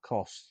sort of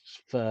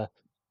costs for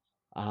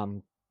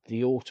um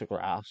the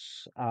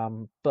autographs,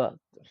 but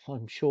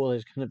I'm sure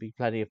there's going to be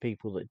plenty of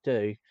people that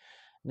do.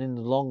 And in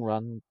the long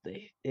run,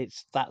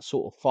 it's that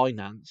sort of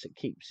finance that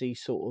keeps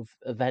these sort of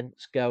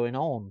events going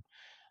on.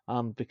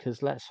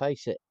 Because let's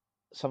face it,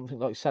 something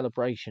like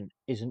Celebration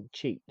isn't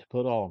cheap to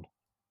put on.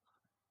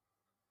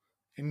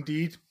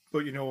 Indeed,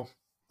 but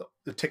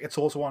the tickets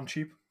also aren't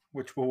cheap,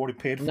 which we've already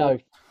paid for. No,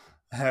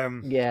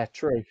 Um, yeah,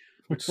 true.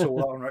 which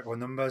sold out on record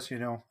numbers.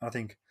 I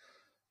think,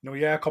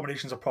 yeah,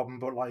 accommodation's a problem,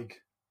 but I've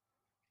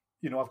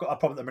got a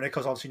problem at the minute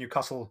because obviously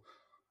Newcastle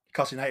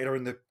United are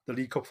in the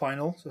League Cup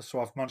final,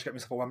 so I've managed to get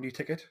myself a Wembley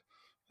ticket,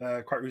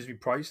 quite reasonably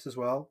priced as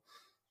well,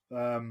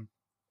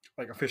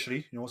 like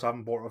officially, so I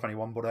haven't bought it off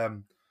anyone, but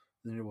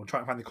we'll try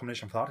and find the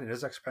combination for that. It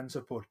is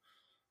expensive, but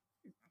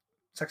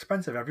it's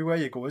expensive everywhere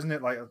you go, isn't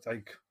it?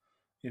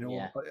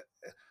 Yeah.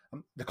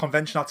 The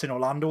convention that's in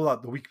Orlando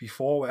that the week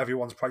before, where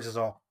everyone's prices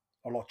are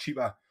a lot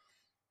cheaper.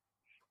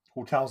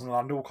 Hotels in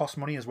Orlando cost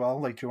money as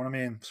well. Do you know what I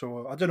mean?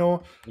 So I don't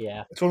know.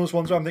 Yeah. It's one of those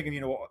ones where I'm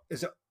thinking,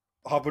 is it?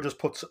 Have we just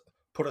put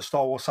a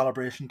Star Wars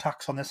Celebration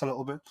tax on this a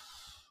little bit?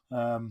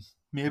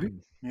 Maybe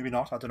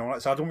not. I don't know.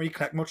 So I don't really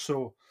connect much.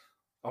 So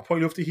I'd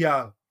probably love to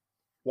hear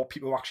what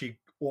people actually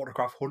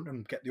autograph hunt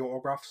and get the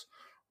autographs,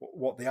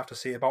 what they have to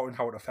say about it and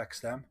how it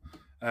affects them.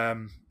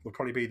 Would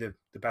probably be the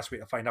best way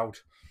to find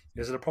out.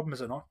 Is it a problem?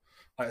 Is it not?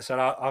 Like I said,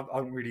 I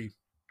don't really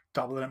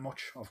dabble in it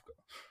much.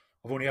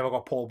 I've only ever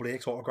got Paul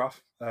Blake's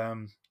autograph.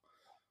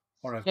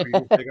 On a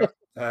previous figure.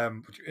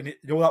 And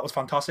that was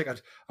fantastic. I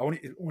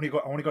only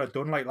got it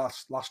done like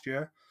last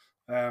year.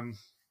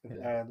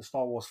 The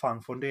Star Wars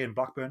Fan Fun Day in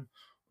Blackburn,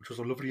 which was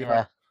a lovely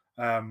event.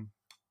 And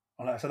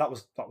like I said, that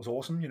was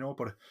awesome.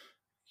 But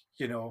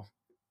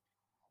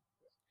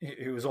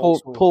it was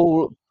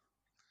also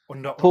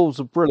Paul's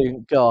a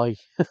brilliant guy.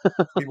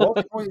 He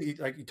was.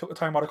 He took the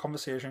time out of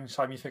conversation,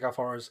 signed me figure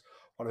for us,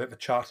 had a bit of a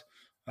chat.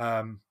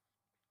 And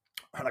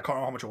I can't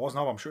remember how much it was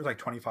now. I'm sure it was like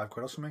 25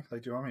 quid or something. Do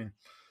you know what I mean?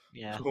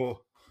 Yeah.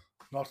 So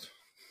not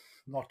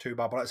too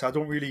bad. But like I said,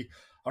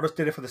 I just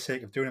did it for the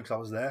sake of doing it because I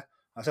was there.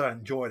 I said I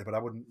enjoyed it, but I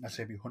wouldn't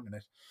necessarily be hunting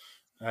it.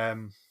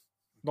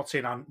 Not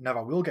saying I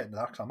never will get into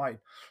that because I might.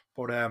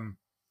 But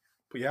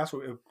yeah,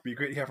 so it would be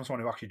great to hear from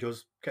someone who actually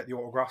does get the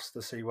autographs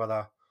to see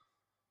whether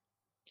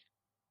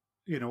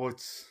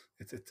it's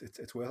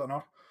worth it or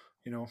not.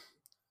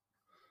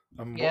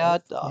 Yeah,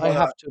 I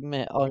have to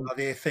admit,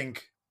 they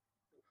think,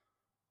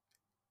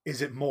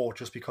 is it more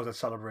just because it's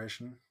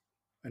Celebration,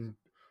 and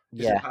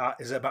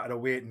is it better to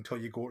wait until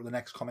you go to the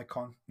next Comic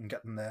Con and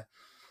get them there?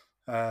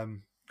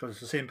 Because it's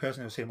the same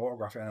person who's the same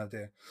autograph at the end of the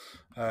day.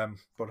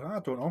 But I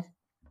don't know.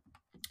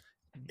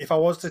 If I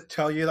was to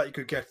tell you that you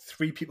could get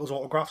 3 people's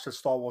autographs at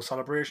Star Wars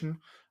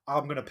Celebration,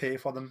 I'm going to pay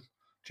for them.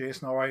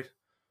 Jason, all right?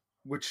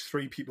 Which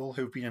 3 people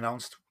who've been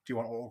announced do you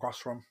want autographs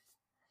from?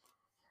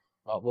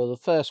 Well, the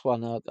first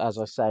one, as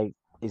I say,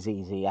 is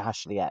easy.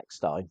 Ashley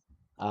Eckstein.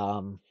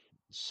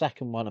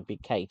 Second one would be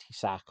Katie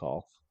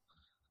Sackhoff.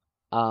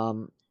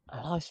 And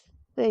I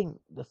think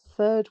the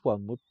third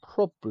one would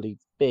probably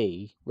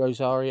be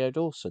Rosario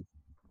Dawson.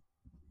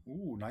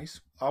 Ooh,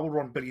 nice. I would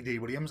run Billy D.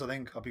 Williams. I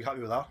think I'd be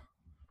happy with that.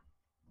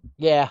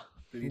 Yeah,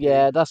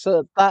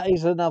 that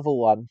is another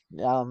one.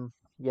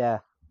 Yeah.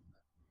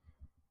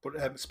 But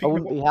I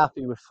wouldn't be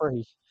happy with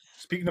 3.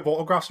 Speaking of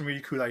autographs and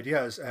really cool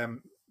ideas,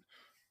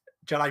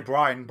 Jedi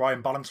Brian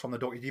Balance from the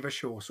Dorky Diva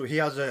show. So he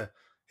has a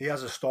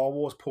Star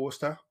Wars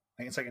poster. I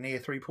think it's like an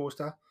A3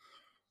 poster,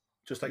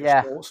 just like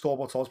a Star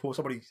Wars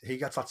poster. But he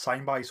gets that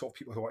signed by sort of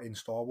people who are in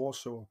Star Wars.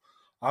 So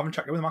I haven't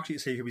checked with him actually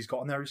to see who he's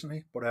got in there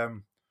recently. But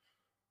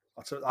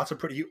that's a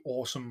pretty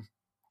awesome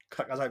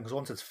collector's item because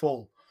once it's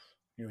full,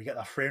 you get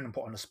that frame and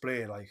put on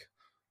display. Like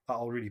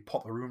that'll really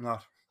pop a room.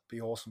 That'd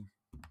be awesome.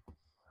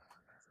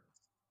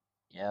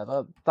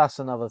 Yeah, that's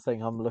another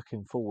thing I'm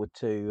looking forward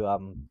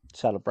to.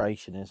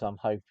 Celebration is I'm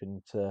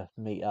hoping to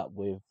meet up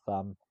with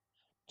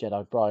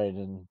Jedi Brian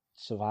and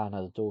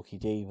Savannah, the Dorky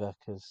Diva,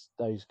 because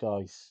those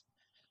guys,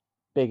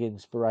 big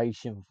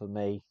inspiration for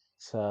me.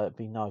 So it'd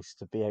be nice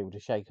to be able to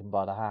shake them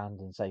by the hand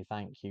and say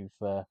thank you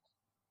for,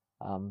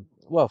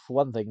 for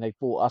one thing, they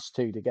brought us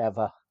 2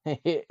 together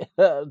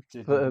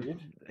for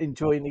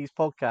enjoying these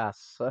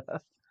podcasts.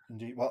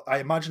 Indeed. Well, I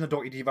imagine the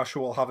Dorky Diva show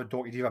will have a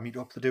Dorky Diva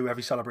meetup to do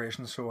every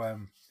celebration. So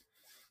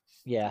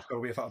yeah, got to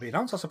wait for that to be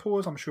announced. I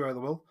suppose I'm sure they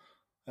will,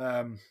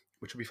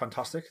 which will be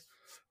fantastic.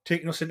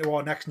 Taking us into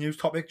our next news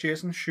topic,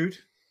 Jason.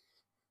 Shoot.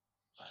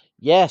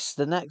 Yes,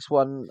 the next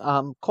one,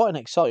 quite an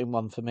exciting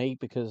one for me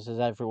because, as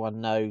everyone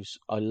knows,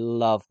 I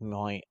love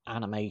my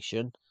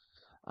animation,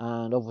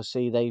 and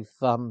obviously they've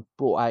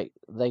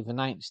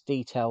announced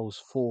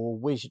details for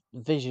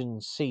Vision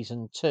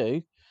Season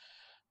 2,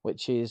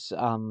 which is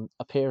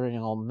appearing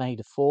on May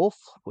the 4th,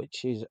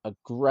 which is a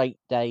great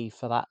day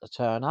for that to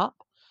turn up.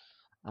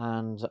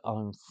 And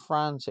I'm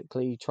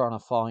frantically trying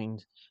to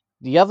find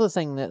the other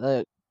thing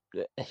that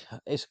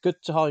it's a good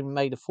time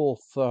May the 4th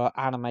for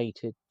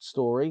animated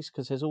stories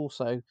because there's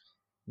also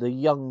the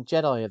Young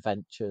Jedi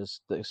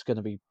Adventures that's going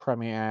to be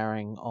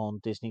premiering on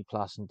Disney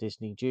Plus and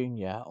Disney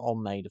Junior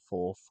on May the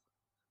 4th,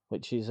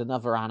 which is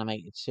another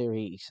animated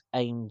series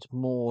aimed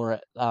more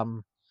at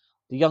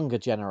the younger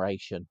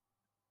generation,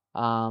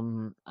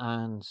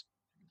 and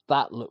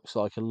that looks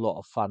like a lot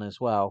of fun as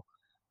well.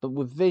 But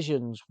with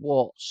Visions,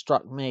 what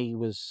struck me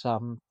was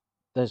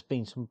there's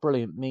been some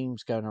brilliant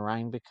memes going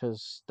around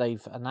because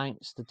they've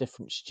announced the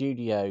different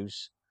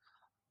studios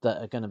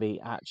that are going to be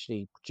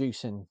actually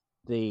producing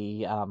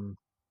the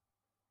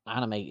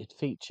animated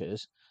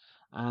features,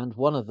 and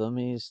one of them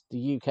is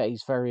the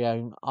UK's very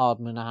own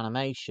Aardman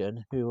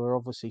Animation, who are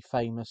obviously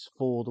famous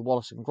for the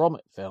Wallace and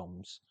Gromit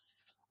films.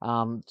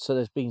 So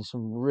there's been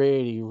some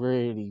really,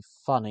 really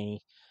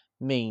funny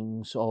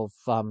memes of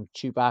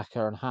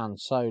Chewbacca and Han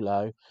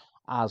Solo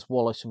as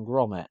Wallace and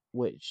Gromit,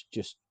 which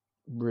just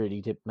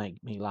really did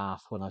make me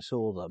laugh when I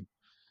saw them.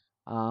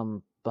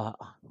 But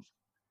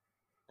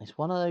it's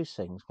one of those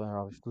things where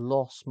I've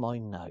lost my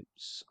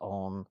notes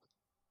on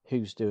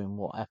who's doing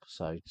what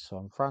episode, so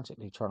I'm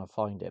frantically trying to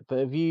find it. But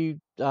have you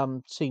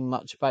seen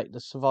much about the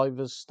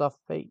Survivors stuff,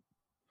 Pete?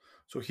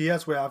 So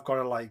here's where I've got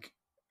to like.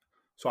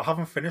 So I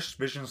haven't finished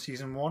Vision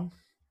season 1.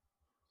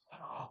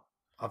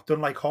 I've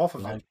done like half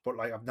of it, but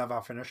like I've never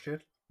finished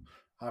it.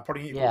 I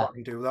probably need to go back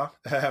and do that.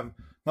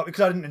 Not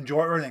because I didn't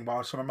enjoy it or anything, but I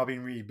was remember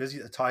being really busy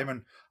at the time,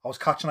 and I was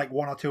catching like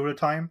one or two at a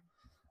time.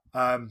 So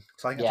I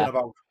think I've done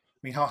about.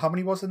 I mean, how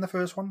many was in the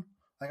first one?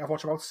 I think I've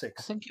watched about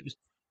 6.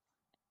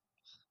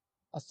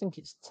 I think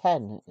it's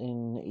 10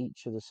 in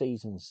each of the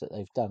seasons that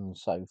they've done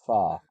so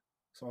far.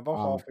 So I'm about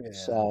halfway there.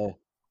 So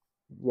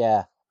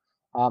yeah,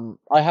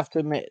 I have to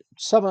admit,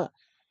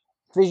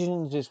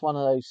 Visions is one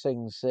of those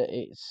things that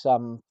it's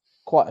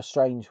quite a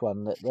strange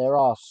one. That there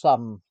are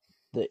some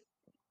that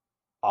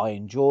I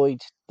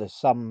enjoyed, there's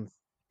some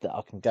that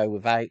I can go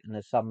without, and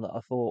there's some that I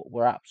thought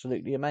were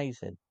absolutely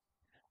amazing.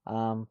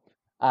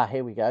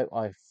 Here we go.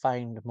 I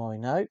found my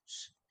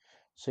notes.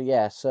 So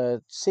yeah,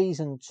 so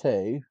season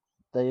 2,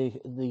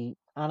 the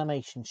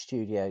animation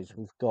studios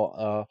we've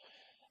got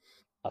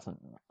I think,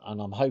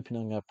 and I'm hoping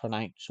I'm going to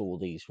pronounce all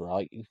these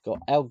right. You've got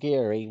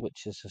Elguiri,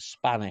 which is a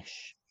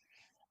Spanish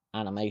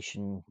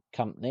animation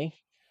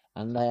company,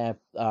 and they're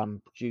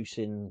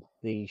producing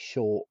the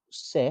short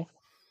Sif.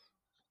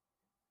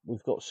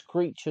 We've got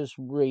Screecher's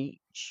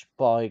Reach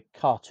by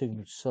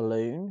Cartoon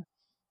Saloon,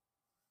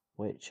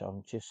 which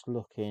I'm just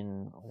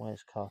looking.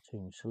 Where's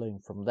Cartoon Saloon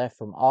from? They're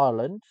from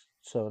Ireland,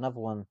 so another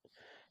one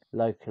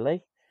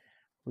locally.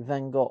 We've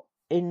then got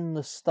In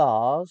the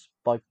Stars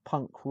by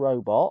Punk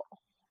Robot,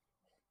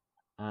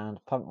 and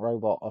Punk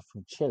Robot are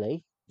from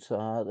Chile,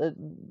 so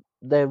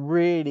they're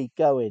really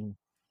going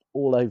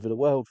all over the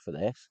world for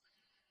this.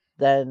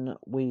 Then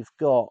we've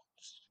got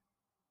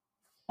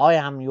I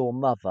Am Your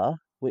Mother,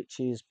 which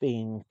is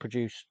being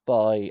produced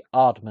by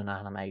Aardman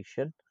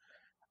Animation.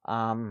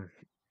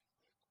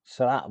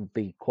 So that would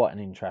be quite an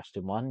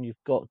interesting one.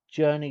 You've got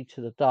Journey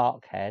to the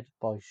Dark Head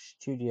by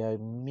Studio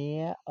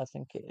Mia, I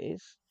think it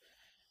is,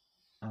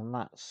 and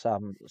that's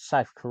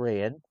South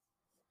Korean.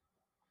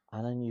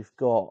 And then you've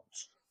got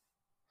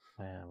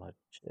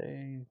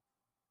The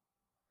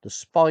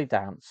Spy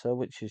Dancer,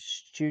 which is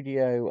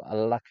Studio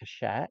La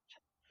Cachette,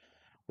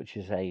 which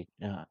is a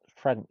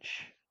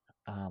French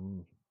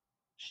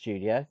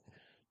studio.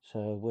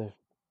 So we're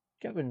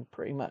going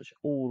pretty much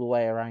all the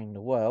way around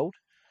the world.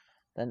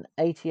 Then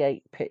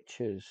 88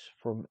 Pictures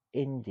from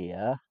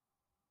India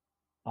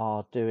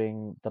are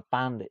doing The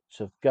Bandits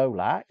of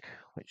Golak,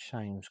 which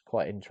sounds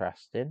quite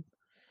interesting.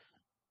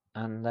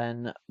 And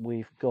then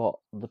we've got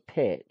The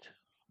Pit,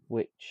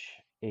 which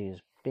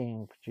is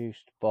being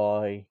produced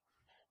by,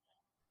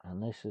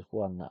 and this is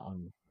one that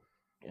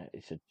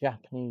it's a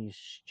Japanese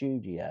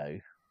studio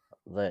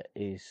that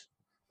is,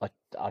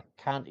 I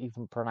can't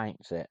even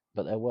pronounce it,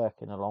 but they're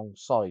working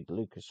alongside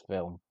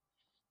Lucasfilm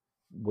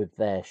with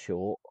their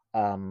short.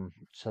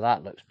 So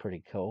that looks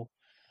pretty cool.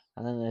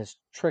 And then there's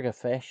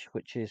Triggerfish,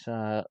 which is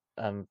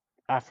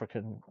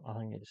African. I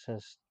think it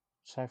says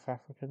South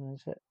African.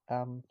 Is it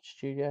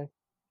studio?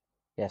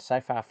 Yeah,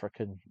 South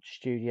African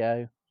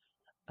studio,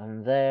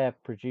 and they're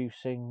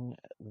producing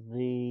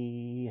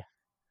the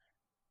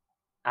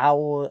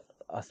Owl.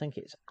 I think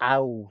it's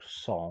Owl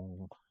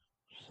Song.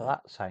 So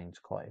that sounds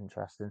quite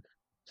interesting.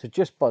 So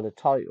just by the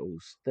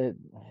titles,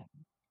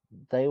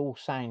 they all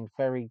sound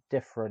very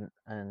different,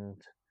 and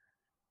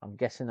I'm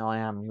guessing I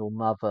Am Your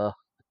Mother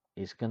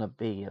is going to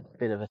be a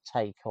bit of a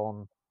take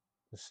on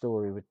the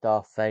story with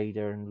Darth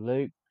Vader and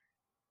Luke.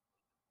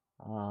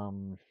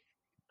 And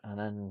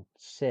then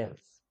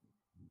Sith,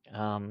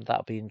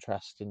 that'll be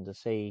interesting to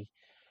see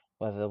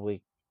whether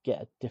we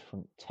get a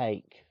different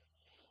take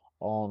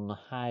on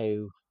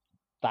how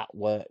that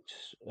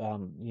works.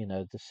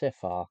 The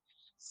Sith are.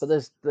 But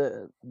there's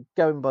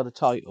going by the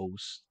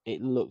titles,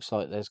 it looks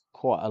like there's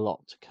quite a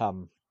lot to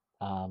come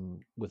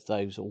with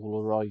those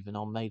all arriving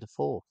on May the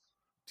 4th.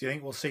 Do you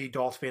think we'll see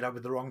Darth Vader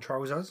with the wrong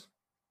trousers?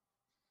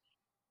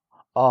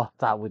 Oh,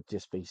 that would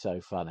just be so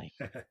funny.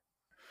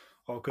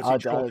 Or because he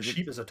drove the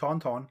sheep as a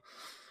tauntaun.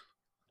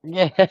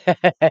 Yeah.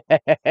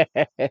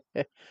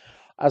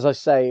 As I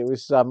say, it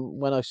was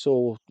when I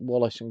saw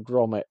Wallace and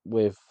Gromit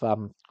with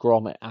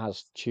Gromit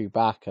as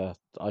Chewbacca,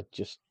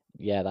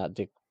 that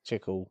did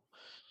tickle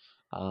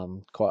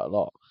quite a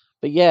lot.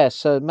 But yeah,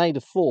 so May the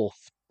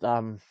 4th,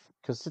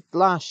 because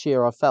last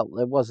year I felt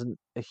there wasn't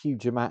a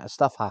huge amount of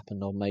stuff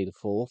happened on May the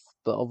 4th,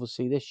 but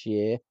obviously this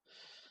year,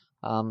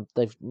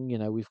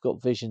 we've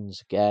got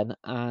Visions again,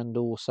 and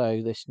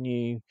also this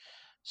new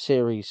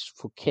series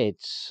for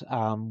kids,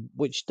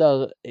 which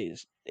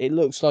it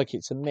looks like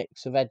it's a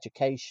mix of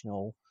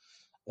educational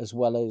as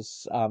well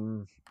as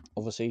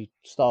obviously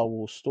Star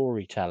Wars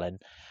storytelling.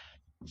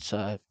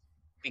 So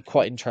be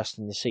quite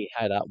interesting to see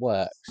how that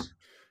works.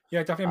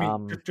 Yeah, definitely. I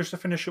mean, Um, just to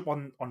finish up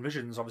on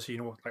Visions, obviously,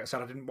 like I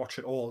said, I didn't watch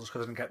it all just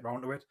because I didn't get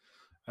round to it.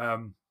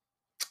 Um,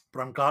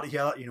 but I'm glad to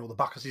hear that, the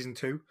back of season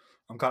 2.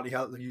 I'm glad to hear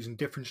that they're using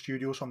different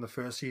studios from the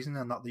first season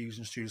and that they're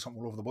using studios from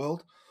all over the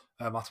world.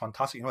 That's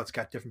fantastic. Let's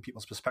get different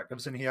people's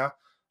perspectives in here.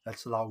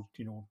 Let's allow,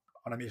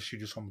 animation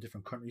studios from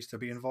different countries to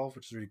be involved,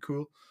 which is really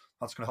cool.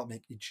 That's going to help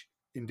make each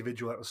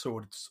individual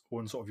episode its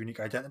own sort of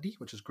unique identity,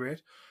 which is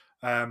great.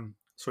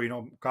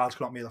 So, Guards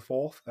come out May the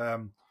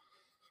 4th.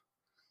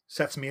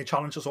 Sets me a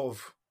challenge to sort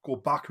of go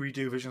back,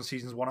 redo Vision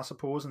Seasons 1, I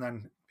suppose, and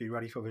then be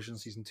ready for Vision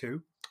Season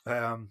 2. So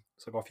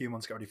I've got a few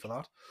months to get ready for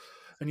that.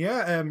 And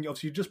yeah,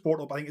 obviously you just brought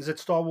up, I think, is it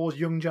Star Wars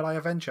Young Jedi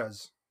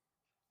Adventures?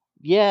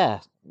 yeah,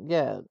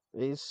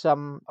 it's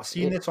I've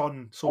seen it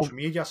on social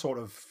media sort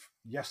of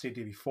yesterday,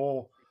 day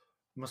before.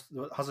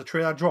 Has a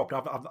trailer dropped?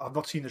 I've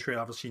not seen the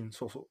trailer. I've just seen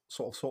sort of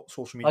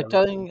social I media.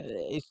 don't.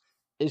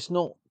 It's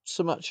not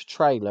so much a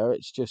trailer.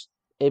 It's just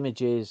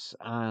images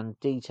and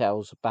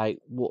details about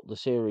what the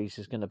series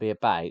is going to be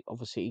about.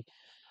 Obviously,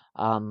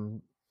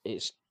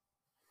 it's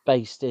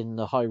based in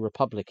the High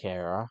Republic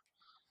era,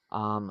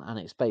 and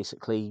it's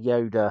basically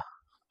Yoda,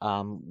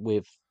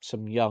 with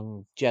some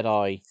young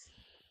Jedi,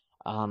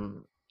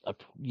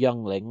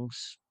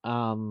 younglings.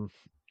 I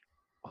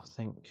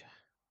think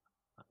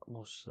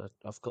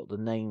I've got the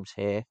names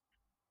here.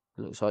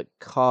 It looks like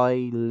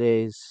Kai,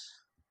 Liz,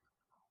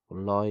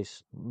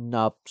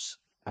 Nubs,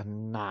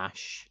 and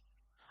Nash.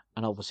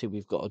 And obviously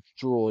we've got a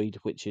droid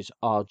which is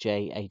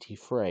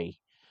RJ-83.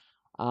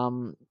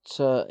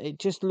 So it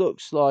just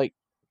looks like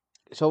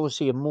it's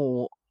obviously a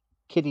more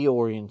kiddie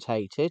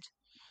orientated.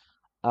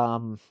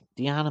 The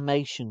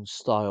animation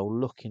style,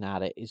 looking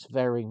at it, is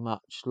very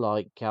much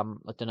like I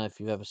don't know if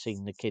you've ever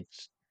seen the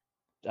kids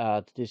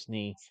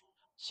Disney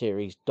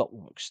series Doc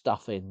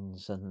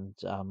McStuffins, and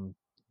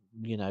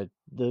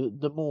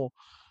the more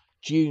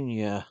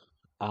junior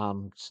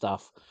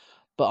stuff.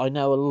 But I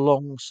know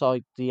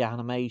alongside the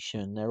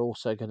animation, they're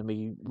also going to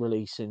be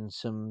releasing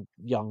some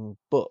young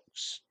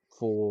books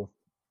for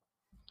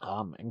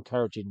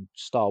encouraging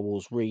Star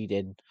Wars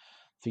reading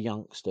for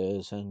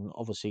youngsters, and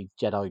obviously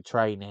Jedi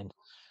training.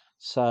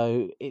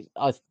 So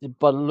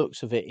by the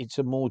looks of it, it's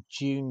a more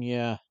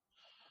junior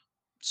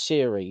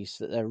series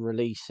that they're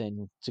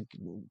releasing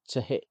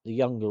to hit the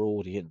younger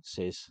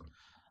audiences.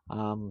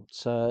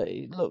 So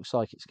it looks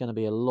like it's going to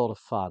be a lot of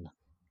fun.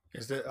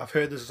 I've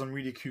heard there's some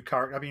really cute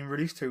character being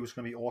released too. It's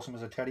going to be awesome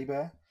as a teddy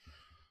bear.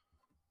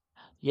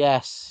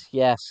 Yes,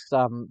 yes.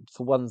 For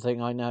one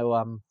thing, I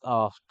know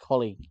our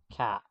colleague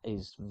Kat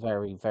is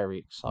very, very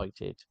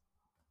excited.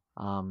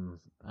 And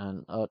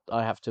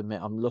I have to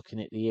admit, I'm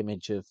looking at the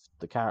image of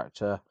the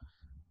character,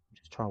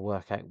 just trying to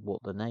work out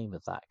what the name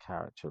of that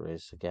character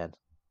is again.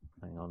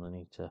 Hang on, I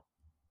need to.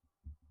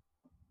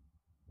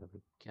 There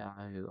we go.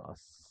 I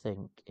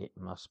think it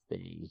must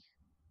be.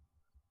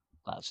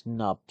 That's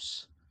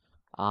Nubs.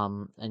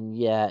 And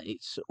yeah,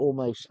 it's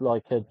almost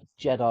like a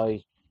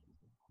Jedi.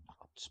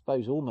 I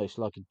suppose almost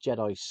like a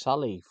Jedi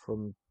Sully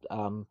from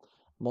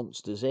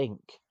Monsters Inc.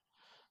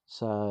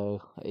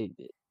 So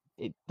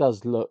it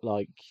does look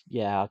like,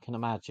 yeah, I can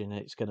imagine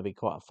it's going to be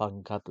quite a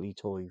fun, cuddly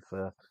toy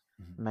for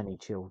many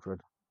children.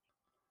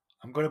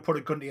 I'm going to put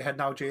a gun to your head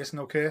now, Jason,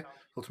 okay?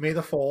 So it's May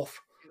the 4th,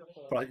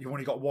 but you've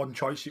only got one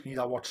choice. You can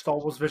either watch Star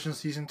Wars Vision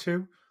Season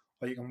 2,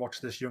 or you can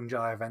watch this Young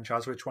Jedi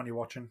Adventures. Which one are you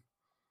watching?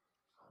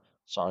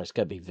 Sorry, it's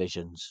going to be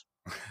Visions.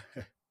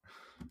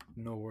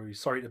 No worries.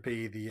 Sorry to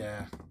be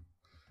the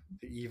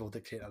evil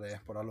dictator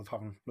there, but I love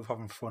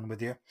having fun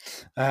with you.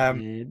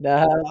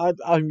 No,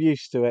 I'm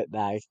used to it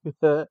now.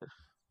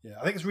 Yeah,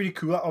 I think it's really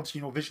cool.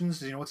 Obviously,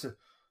 Visions. It's a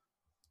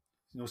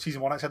season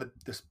 1. I said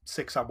the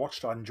 6 I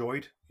watched, I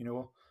enjoyed.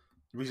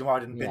 The reason why I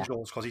didn't binge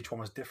all is because each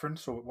one was different,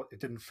 so it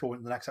didn't flow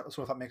into the next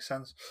episode. If that makes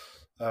sense.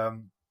 So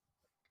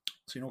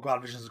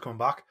glad Visions is coming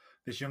back.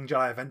 This Young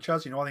Jedi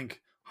Adventures. I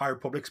think High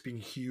Republic's been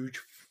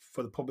huge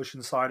for the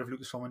publishing side of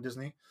Lucasfilm and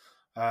Disney.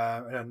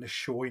 And this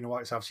show,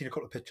 so I've seen a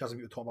couple of pictures and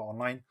people talking about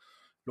online.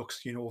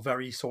 Looks,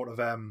 very sort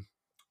of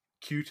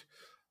cute.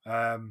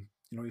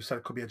 You said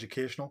it could be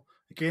educational.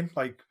 Again,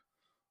 like,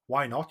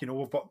 why not?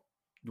 We've got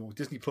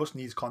Disney Plus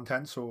needs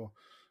content, so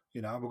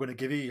we're going to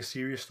give you your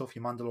serious stuff,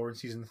 your Mandalorian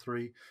season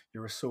 3,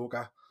 your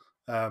Ahsoka,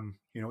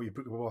 your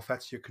Book of Boba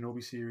Fett, your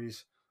Kenobi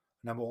series,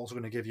 and then we're also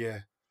going to give you,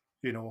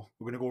 we're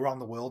going to go around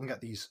the world and get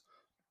these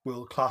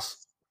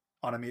world-class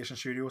animation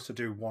studios to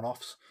do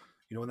one-offs,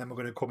 and then we're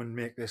going to come and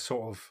make this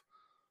sort of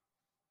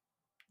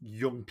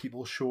young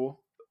people show,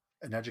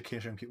 an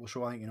education people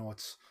show. I think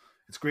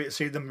it's great to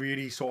see them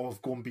really sort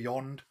of going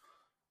beyond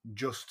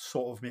just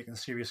sort of making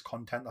serious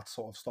content that's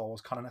sort of Star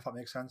Wars canon, if that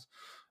makes sense.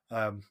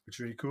 which is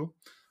really cool.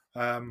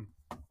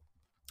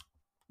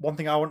 One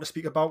thing I want to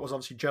speak about was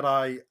obviously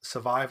Jedi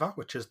Survivor,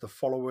 which is the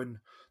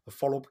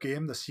follow-up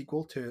game, the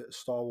sequel to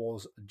Star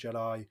Wars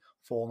Jedi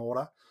Fallen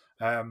Order.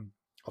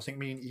 I think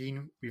me and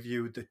Ian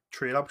reviewed the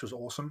trailer, which was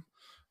awesome,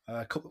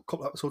 a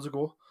couple episodes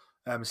ago.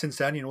 Since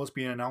then, it's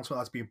been an announcement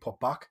that's been put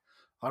back.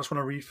 I just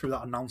want to read through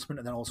that announcement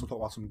and then also talk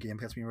about some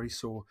gameplay that's been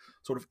released. So,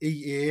 sort of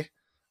EA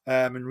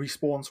and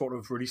Respawn sort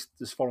of released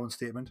this following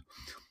statement.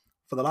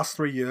 For the last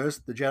 3 years,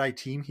 the Jedi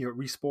team here at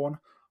Respawn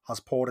has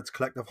poured its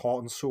collective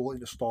heart and soul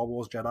into Star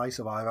Wars Jedi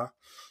Survivor.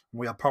 And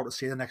we are proud to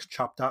say the next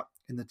chapter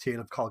in the tale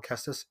of Cal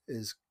Kestis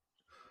is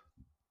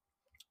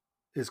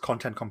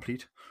content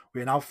complete.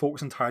 We are now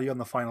focused entirely on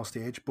the final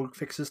stage, bug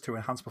fixes to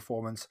enhance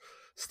performance,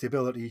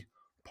 stability,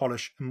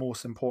 polish, and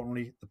most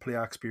importantly, the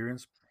player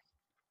experience.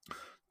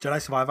 Jedi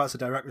Survivor is a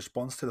direct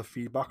response to the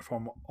feedback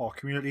from our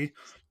community,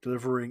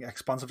 delivering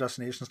expansive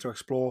destinations to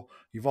explore,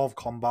 evolve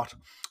combat,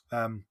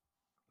 and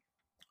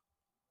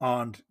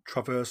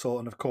traversal,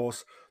 and of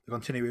course, the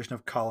continuation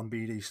of Cal and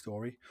BD's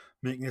story.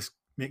 Making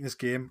this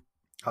game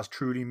has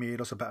truly made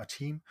us a better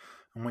team,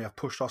 and we have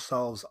pushed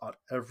ourselves at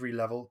every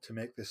level to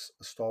make this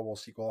a Star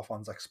Wars sequel our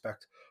fans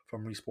expect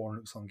from Respawn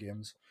and Lucasfilm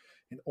Games.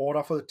 In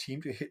order for the team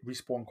to hit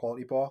Respawn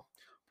quality bar,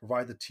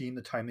 provide the team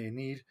the time they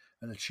need,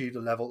 and achieve the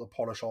level of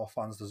polish our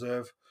fans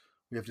deserve,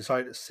 we have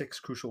decided added 6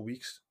 crucial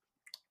weeks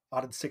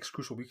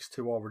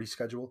to our release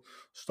schedule.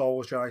 Star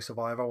Wars Jedi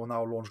Survivor will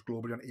now launch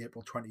globally on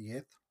April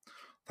 28th.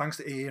 Thanks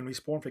to EA and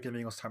Respawn for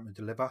giving us time to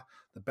deliver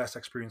the best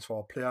experience for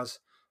our players,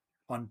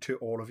 and to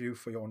all of you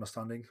for your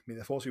understanding. May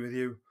the force be with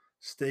you,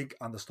 Stig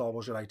and the Star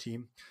Wars Jedi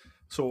team.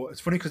 So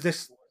it's funny because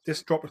this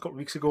dropped a couple of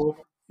weeks ago,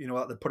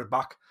 that they put it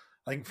back.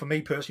 I think for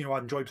me personally, I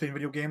enjoy playing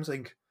video games. I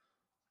think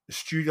the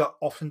studio that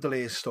often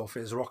delays stuff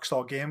is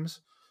Rockstar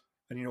Games.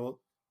 And,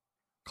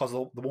 because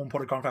they won't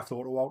put a Grand Theft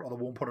Auto out or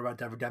they won't put a Red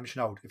Dead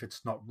Redemption out if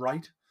it's not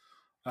right.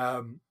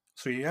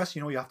 So yes,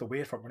 you have to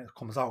wait for it when it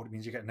comes out. It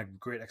means you're getting a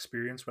great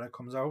experience when it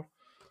comes out.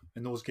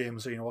 And those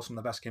games are, some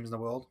of the best games in the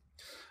world.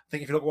 I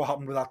think if you look at what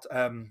happened with that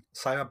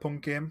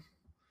Cyberpunk game,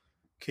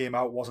 came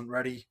out, wasn't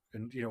ready,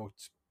 and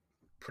it's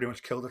pretty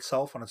much killed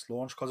itself on its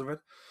launch because of it.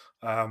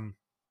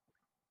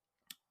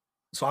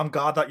 So I'm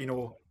glad that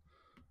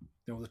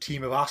the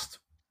team have asked,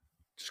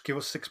 just give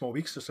us 6 more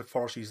weeks just to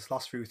polish these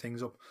last few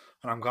things up,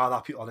 and I'm glad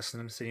that people are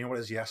listening and saying, what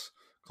is yes,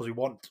 because we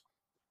want,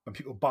 when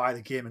people buy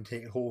the game and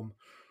take it home,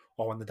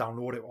 or when they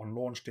download it on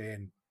launch day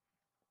and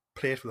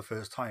play it for the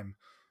first time,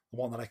 we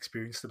want that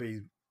experience to be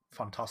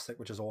fantastic,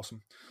 which is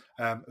awesome.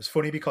 It's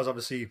funny because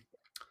obviously,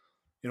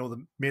 they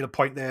made a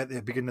point there at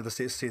the beginning of the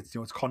states,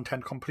 it's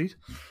content complete.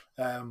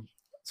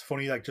 It's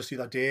funny, like just the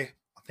other day,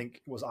 I think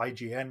it was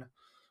IGN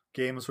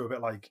games were a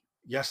bit like,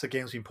 yes, the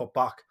game's been put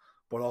back,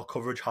 but our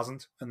coverage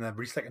hasn't, and they've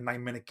released like a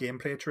 9-minute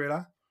gameplay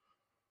trailer.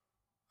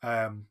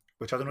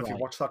 Which I don't know if you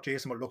watched that,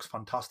 Jason, but it looks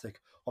fantastic.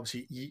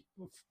 Obviously,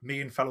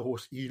 me and fellow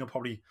host Ian will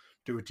probably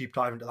do a deep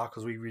dive into that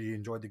because we really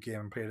enjoyed the game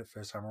and played it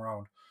first time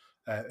around.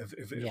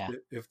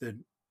 If the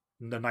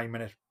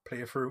 9-minute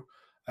playthrough.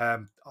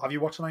 Have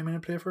you watched a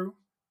 9-minute playthrough?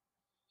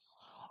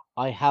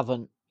 I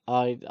haven't.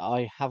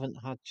 I haven't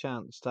had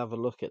chance to have a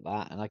look at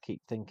that, and I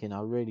keep thinking I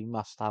really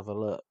must have a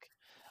look.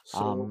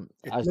 So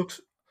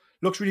it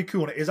looks really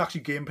cool, and it is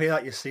actually gameplay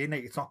that you're seeing.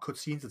 Like, it's not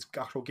cutscenes; it's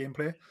actual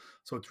gameplay.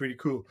 So it's really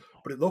cool.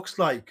 But it looks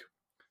like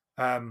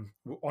on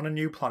a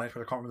new planet,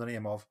 which I can't remember the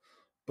name of,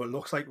 but it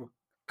looks like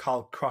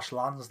Cal crash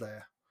lands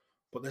there.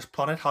 But this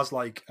planet has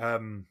like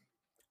there's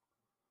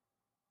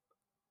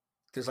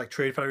like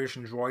Trade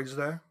Federation droids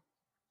there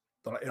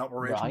that are in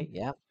operation. Right,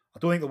 yeah. I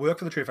don't think they work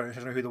for the Trade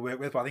Federation. I don't know who they work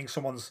with, but I think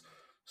someone's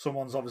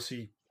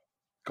obviously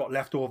got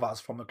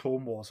leftovers from the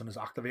Clone Wars and has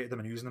activated them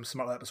and using them,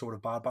 similar to the episode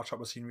of Bad Batch that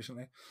we've seen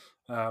recently.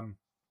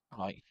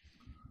 Right.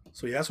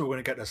 So yeah, so we're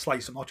going to get a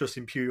slice up not just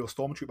Imperial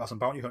Stormtroopers and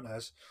Bounty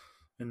Hunters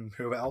and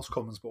whoever else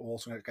comes, but we're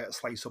also going to get a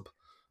slice up.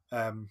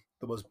 There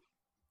was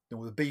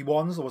the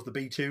B1s, there was the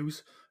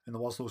B2s, and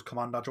there was those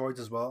Commander droids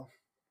as well.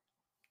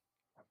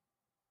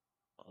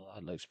 Oh,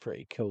 that looks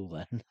pretty cool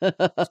then.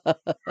 I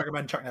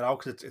recommend checking it out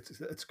because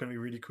it's going to be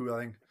really cool, I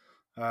think.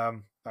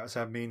 Like I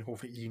said, me and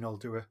hopefully Ian will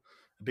do a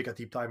bigger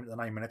deep dive into the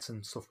 9 minutes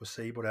and stuff we'll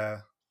see.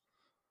 But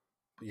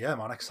yeah,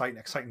 man,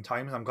 exciting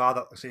times. I'm glad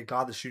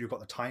the studio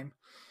got the time.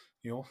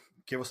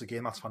 Give us a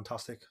game that's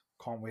fantastic.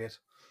 Can't wait.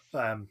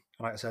 And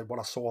like I said, what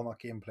I saw on that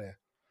gameplay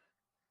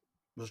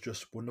was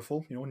just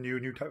wonderful.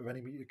 New type of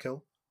enemy to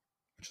kill,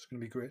 which is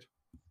going to be great.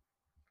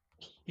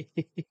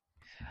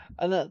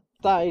 And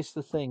that is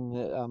the thing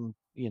that a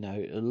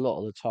lot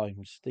of the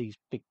times these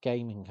big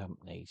gaming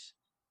companies,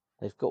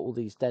 they've got all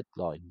these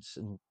deadlines,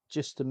 and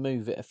just to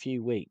move it a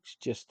few weeks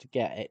just to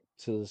get it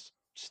to the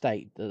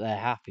state that they're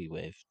happy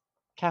with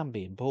can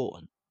be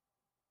important.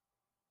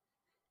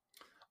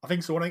 I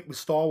think so. I think with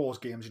Star Wars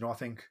games, I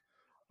think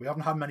we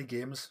haven't had many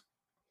games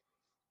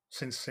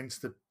since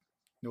the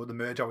the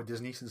merger with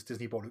Disney, since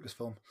Disney bought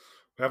Lucasfilm.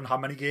 We haven't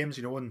had many games,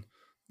 and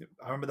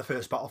I remember the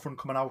first Battlefront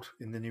coming out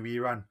in the new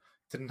era and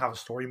didn't have a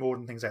story mode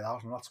and things like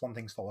that, and that's one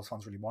thing Star Wars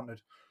fans really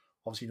wanted.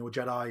 Obviously,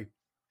 Jedi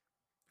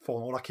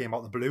Fallen Order came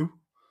out the blue,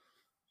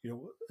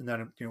 and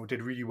then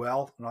did really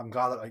well. And I'm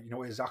glad that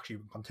it is actually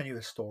continue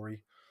this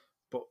story.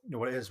 But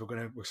what it is,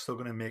 we're still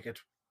gonna make it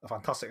a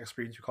fantastic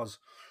experience because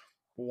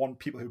we want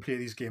people who play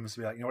these games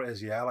to be like, what it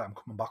is, yeah, like I'm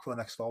coming back for the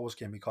next Star Wars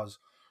game because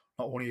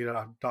not only did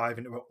I dive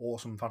into an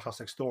awesome,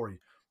 fantastic story,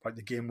 but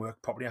the game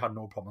worked properly. I had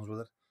no problems with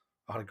it.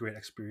 I had a great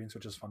experience,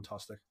 which is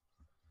fantastic.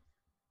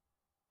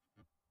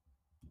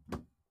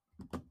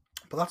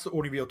 But that's the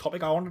only real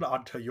topic I wanted to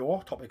add to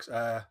your topics.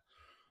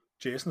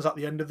 Jason, is that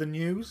the end of the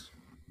news?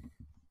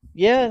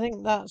 Yeah, I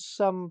think that's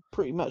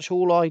pretty much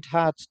all I'd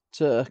had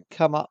to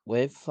come up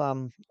with.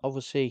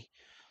 Obviously,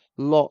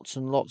 lots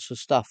and lots of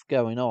stuff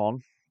going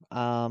on.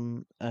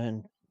 And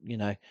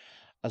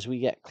as we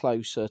get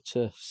closer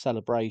to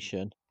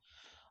Celebration,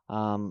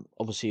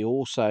 obviously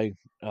also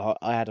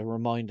I had a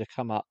reminder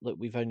come up that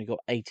we've only got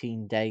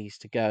 18 days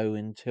to go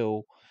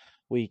until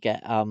we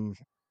get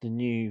the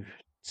new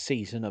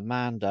season of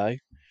Mando.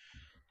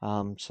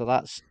 So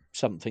that's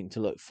something to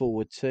look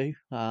forward to,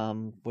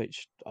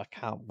 which I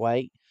can't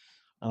wait.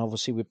 And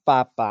obviously with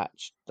Bad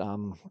Batch,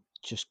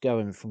 just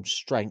going from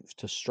strength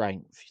to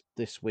strength,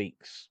 this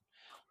week's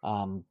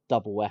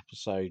double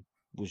episode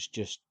was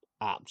just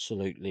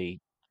absolutely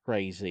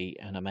crazy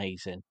and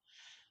amazing.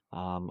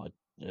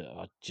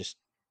 I just,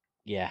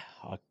 yeah,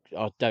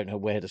 I don't know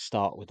where to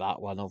start with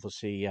that one.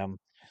 Obviously,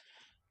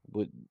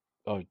 with,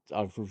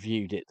 I've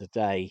reviewed it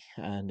today,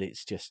 and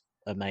it's just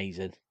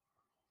amazing.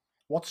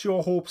 What's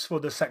your hopes for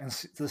the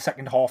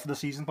second half of the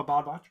season for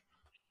Bad Batch?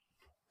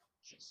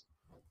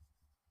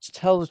 To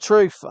tell the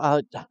truth,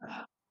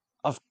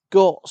 I've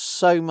got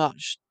so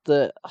much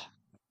that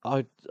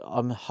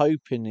I'm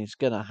hoping is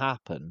going to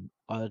happen.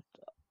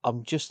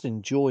 I'm just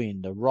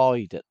enjoying the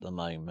ride at the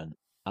moment.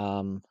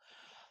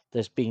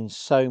 There's been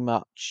so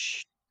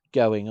much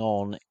going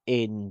on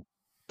in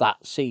that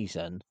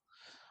season.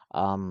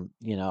 I'm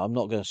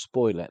not going to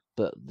spoil it,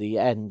 but the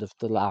end of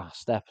the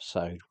last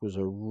episode was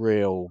a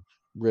real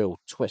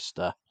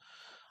twister.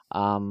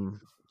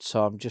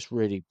 So I'm just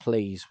really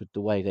pleased with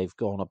the way they've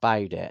gone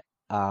about it.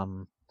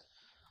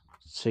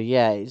 So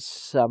yeah,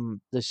 it's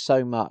there's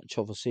so much.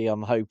 Obviously,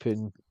 I'm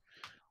hoping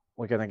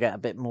we're going to get a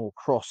bit more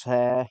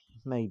Crosshair.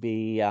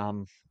 Maybe I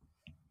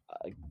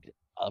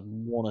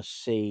want to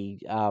see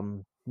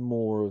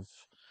more of.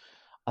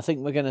 I think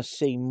we're going to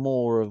see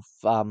more of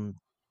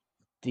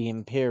the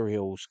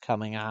Imperials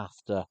coming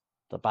after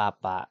the Bad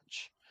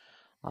Batch.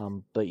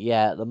 But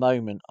yeah, at the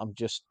moment, I'm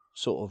just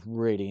sort of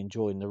really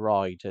enjoying the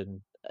ride.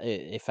 And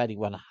if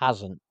anyone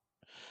hasn't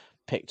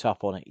picked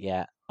up on it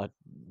yet, I'd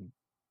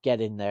get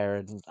in there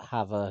and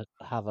have a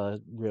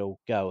real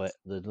go at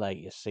the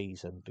latest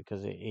season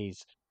because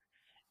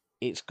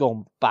it's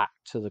gone back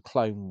to the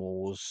Clone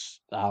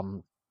Wars,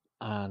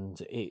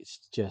 and it's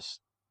just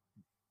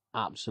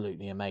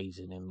absolutely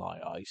amazing in my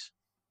eyes.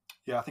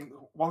 Yeah, I think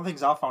one of the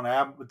things I found, I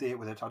am up to date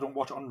with it. I don't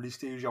watch it on release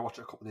day. Usually I watch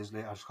it a couple of days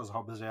later just because of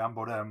how busy I am.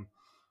 But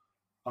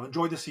I've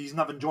enjoyed the season.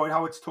 I've enjoyed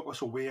how it's took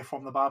us away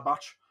from the Bad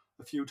Batch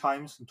a few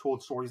times and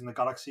told stories in the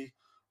galaxy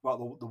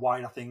about the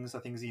wider things, the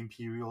things the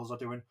Imperials are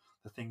doing,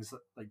 the things that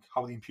like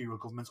how the Imperial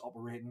government's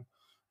operating,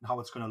 and how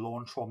it's going to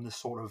launch from this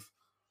sort of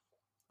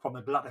from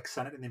the Galactic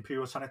Senate and the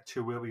Imperial Senate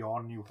to where we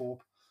are in New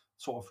Hope.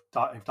 Sort of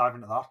dive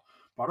into that.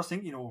 But I just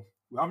think we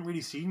haven't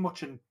really seen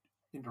much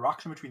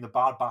interaction between the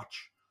Bad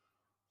Batch,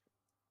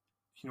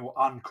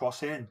 and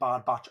Crosshair and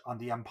Bad Batch and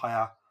the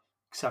Empire,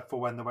 except for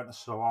when they went to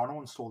Serrano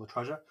and stole the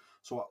treasure.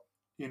 So,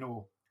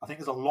 I think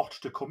there's a lot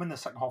to come in the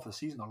second half of the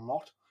season. A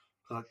lot,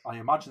 because I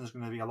imagine there's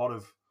going to be a lot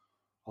of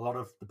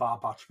the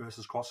Bad Batch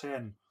versus Crosshair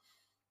and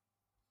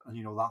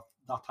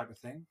that type of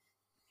thing.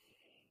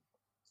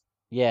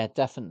 Yeah,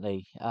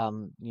 definitely.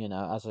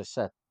 As I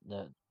said,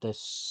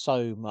 there's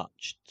so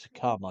much to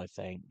come, I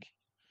think.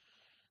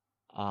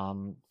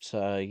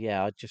 So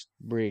yeah, I just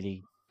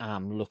really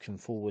am looking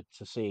forward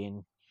to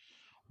seeing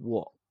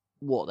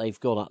what they've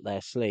got up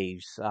their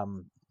sleeves.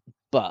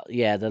 But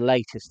yeah, the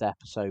latest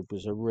episode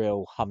was a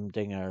real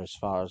humdinger as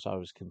far as I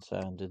was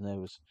concerned, and there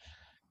was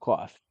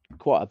quite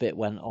a bit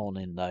went on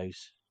in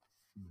those.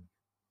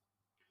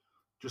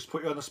 Just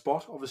put you on the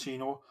spot. Obviously,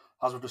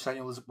 as we've just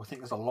said, we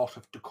think there's a lot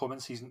to come in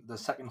the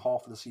second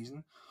half of the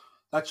season.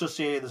 Let's just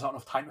say there's not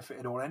enough time to fit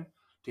it all in.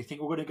 Do you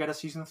think we're going to get a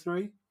season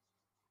 3?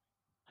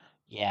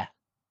 Yeah.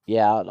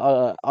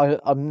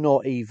 I'm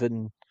not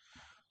even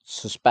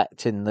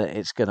suspecting that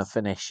it's going to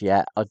finish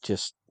yet. I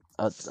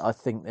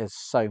think there's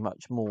so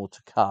much more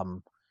to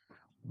come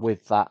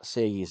with that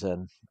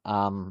season.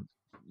 I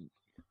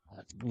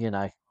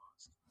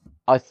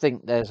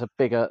think there's a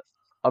bigger.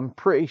 I'm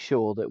pretty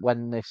sure that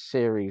when this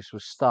series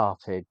was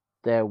started,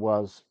 there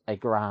was a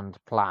grand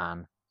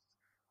plan.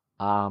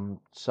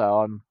 So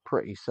I'm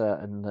pretty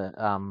certain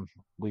that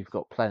we've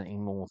got plenty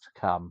more to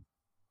come.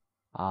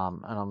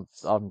 And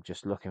I'm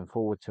just looking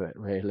forward to it,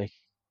 really.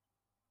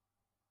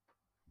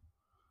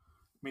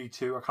 Me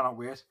too. I cannot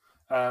wait.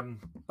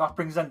 That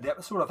brings end the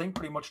episode, I think,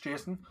 pretty much,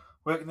 Jason.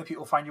 Where can the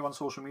people find you on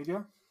social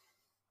media?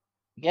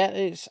 Yeah,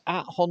 it's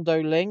at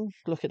Hondo Ling.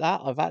 Look at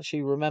that. I've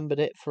actually remembered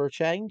it for a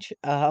change.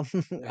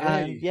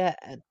 And yeah,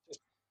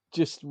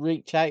 just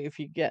reach out if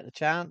you get the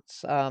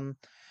chance.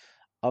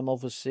 I'm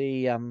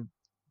obviously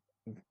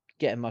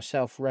getting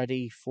myself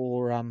ready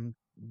for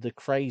the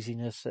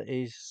craziness that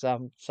is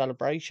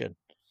Celebration.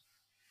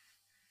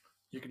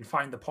 You can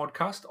find the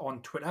podcast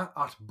on Twitter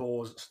at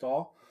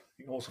BoresStar.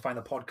 You can also find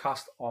the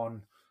podcast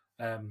on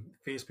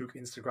Facebook,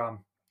 Instagram,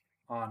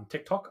 and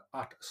TikTok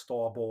at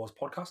Star Wars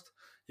Podcast.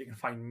 You can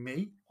find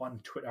me on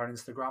Twitter and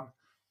Instagram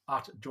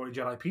at Jolly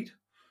Jedi Pete.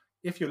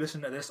 If you're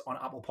listening to this on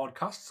Apple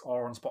Podcasts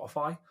or on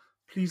Spotify,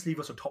 please leave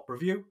us a top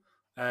review.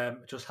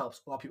 It just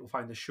helps a lot of people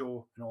find the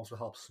show and also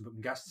helps us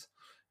booking guests.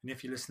 And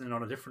if you're listening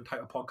on a different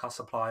type of podcast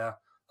supplier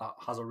that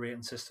has a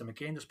rating system,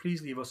 again, just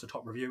please leave us a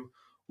top review.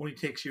 Only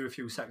takes you a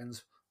few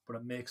seconds, but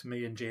it makes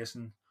me and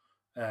Jason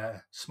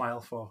smile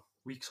for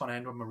weeks on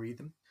end when we read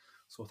them.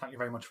 So thank you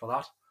very much for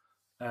that.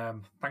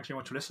 Thanks very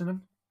much for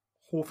listening.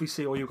 Hopefully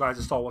see all you guys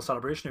at Star Wars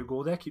Celebration who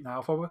go there. Keep an eye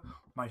out for it.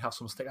 Might have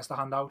some stickers to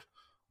hand out.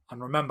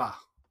 And remember,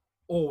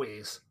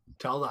 always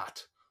tell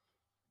that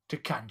to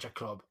Kanja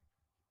Club.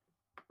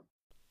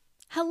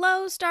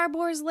 Hello, Star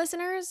Wars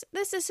listeners.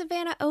 This is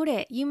Savannah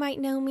Odit. You might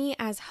know me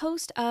as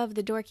host of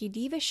The Dorky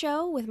Diva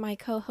Show with my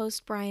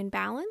co-host Brian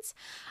Balance.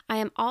 I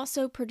am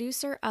also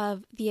producer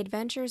of The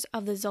Adventures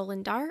of the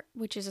Zolan Dart,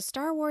 which is a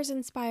Star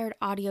Wars-inspired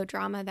audio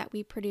drama that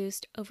we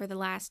produced over the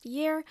last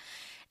year.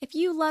 If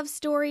you love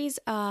stories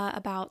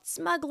about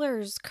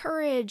smugglers,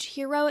 courage,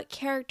 heroic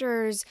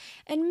characters,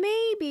 and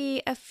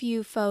maybe a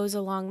few foes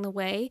along the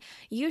way,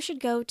 you should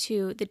go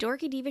to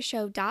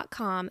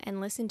thedorkydivashow.com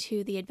and listen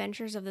to The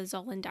Adventures of the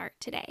Zolan Dart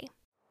today.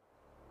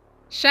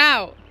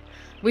 Shout!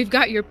 We've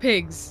got your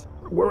pigs.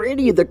 Were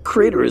any of the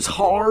critters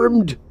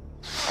harmed?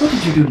 What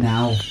did you do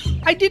now?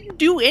 I didn't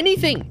do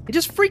anything. I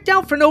just freaked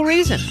out for no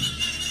reason.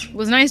 It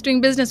was nice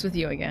doing business with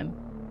you again.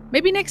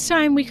 Maybe next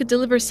time we could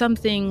deliver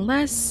something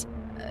less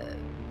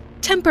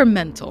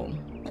temperamental.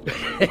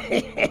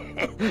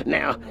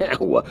 Now,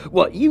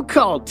 what you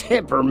call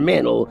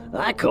temperamental,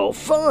 I call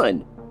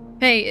fun.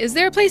 Hey, is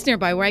there a place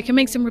nearby where I can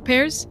make some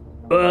repairs?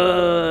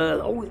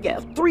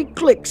 3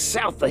 clicks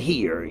south of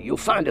here, you'll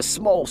find a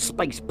small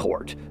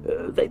spaceport.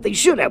 They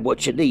should have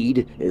what you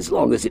need, as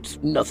long as it's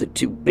nothing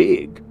too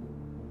big.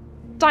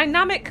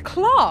 Dynamic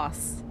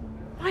class?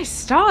 My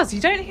stars, you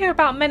don't hear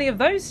about many of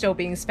those still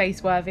being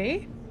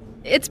space-worthy.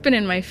 It's been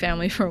in my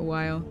family for a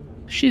while.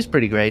 She's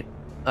pretty great.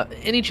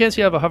 Any chance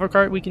you have a hover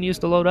cart we can use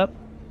to load up?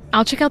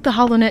 I'll check out the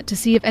HoloNet to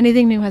see if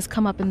anything new has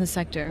come up in the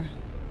sector.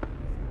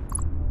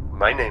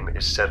 My name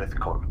is Sereth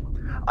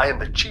Khan. I am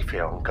the chief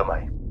here on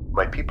Kamai.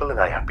 My people and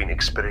I have been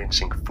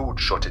experiencing food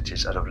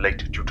shortages as of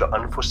late due to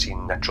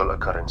unforeseen natural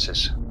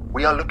occurrences.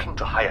 We are looking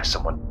to hire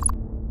someone.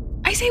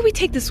 I say we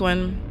take this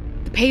one.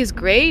 The pay is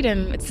great,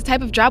 and it's the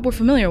type of job we're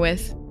familiar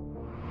with.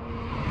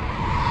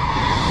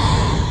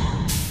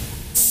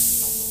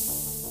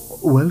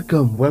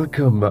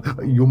 Welcome.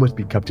 You must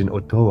be Captain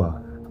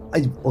Otoa.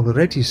 I've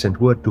already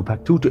sent word to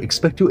Pac 2 to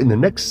expect you in the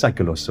next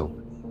cycle or so.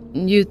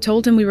 You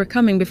told him we were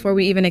coming before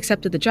we even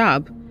accepted the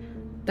job.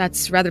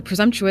 That's rather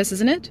presumptuous,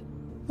 isn't it?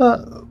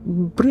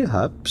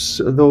 Perhaps,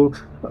 though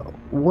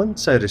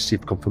once I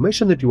received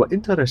confirmation that you were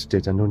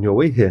interested and on your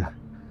way here,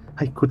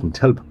 I couldn't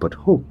help but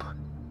hope.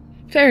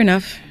 Fair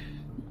enough.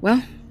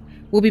 Well,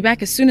 we'll be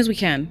back as soon as we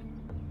can.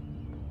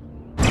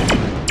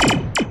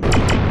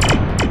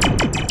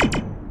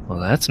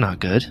 Well, that's not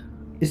good.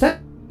 Is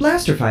that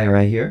blaster fire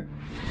I hear?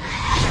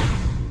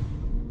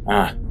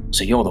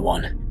 So you're the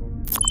one.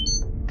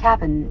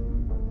 Captain,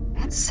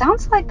 it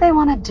sounds like they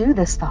want to do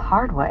this the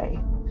hard way.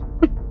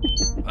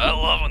 I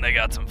love when they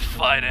got some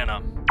fight in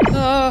them.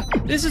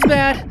 This is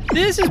bad.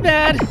 This is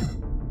bad.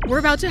 We're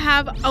about to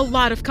have a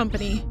lot of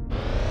company.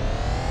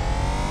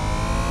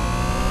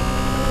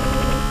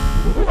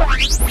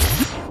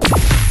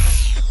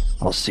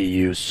 I'll see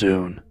you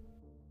soon.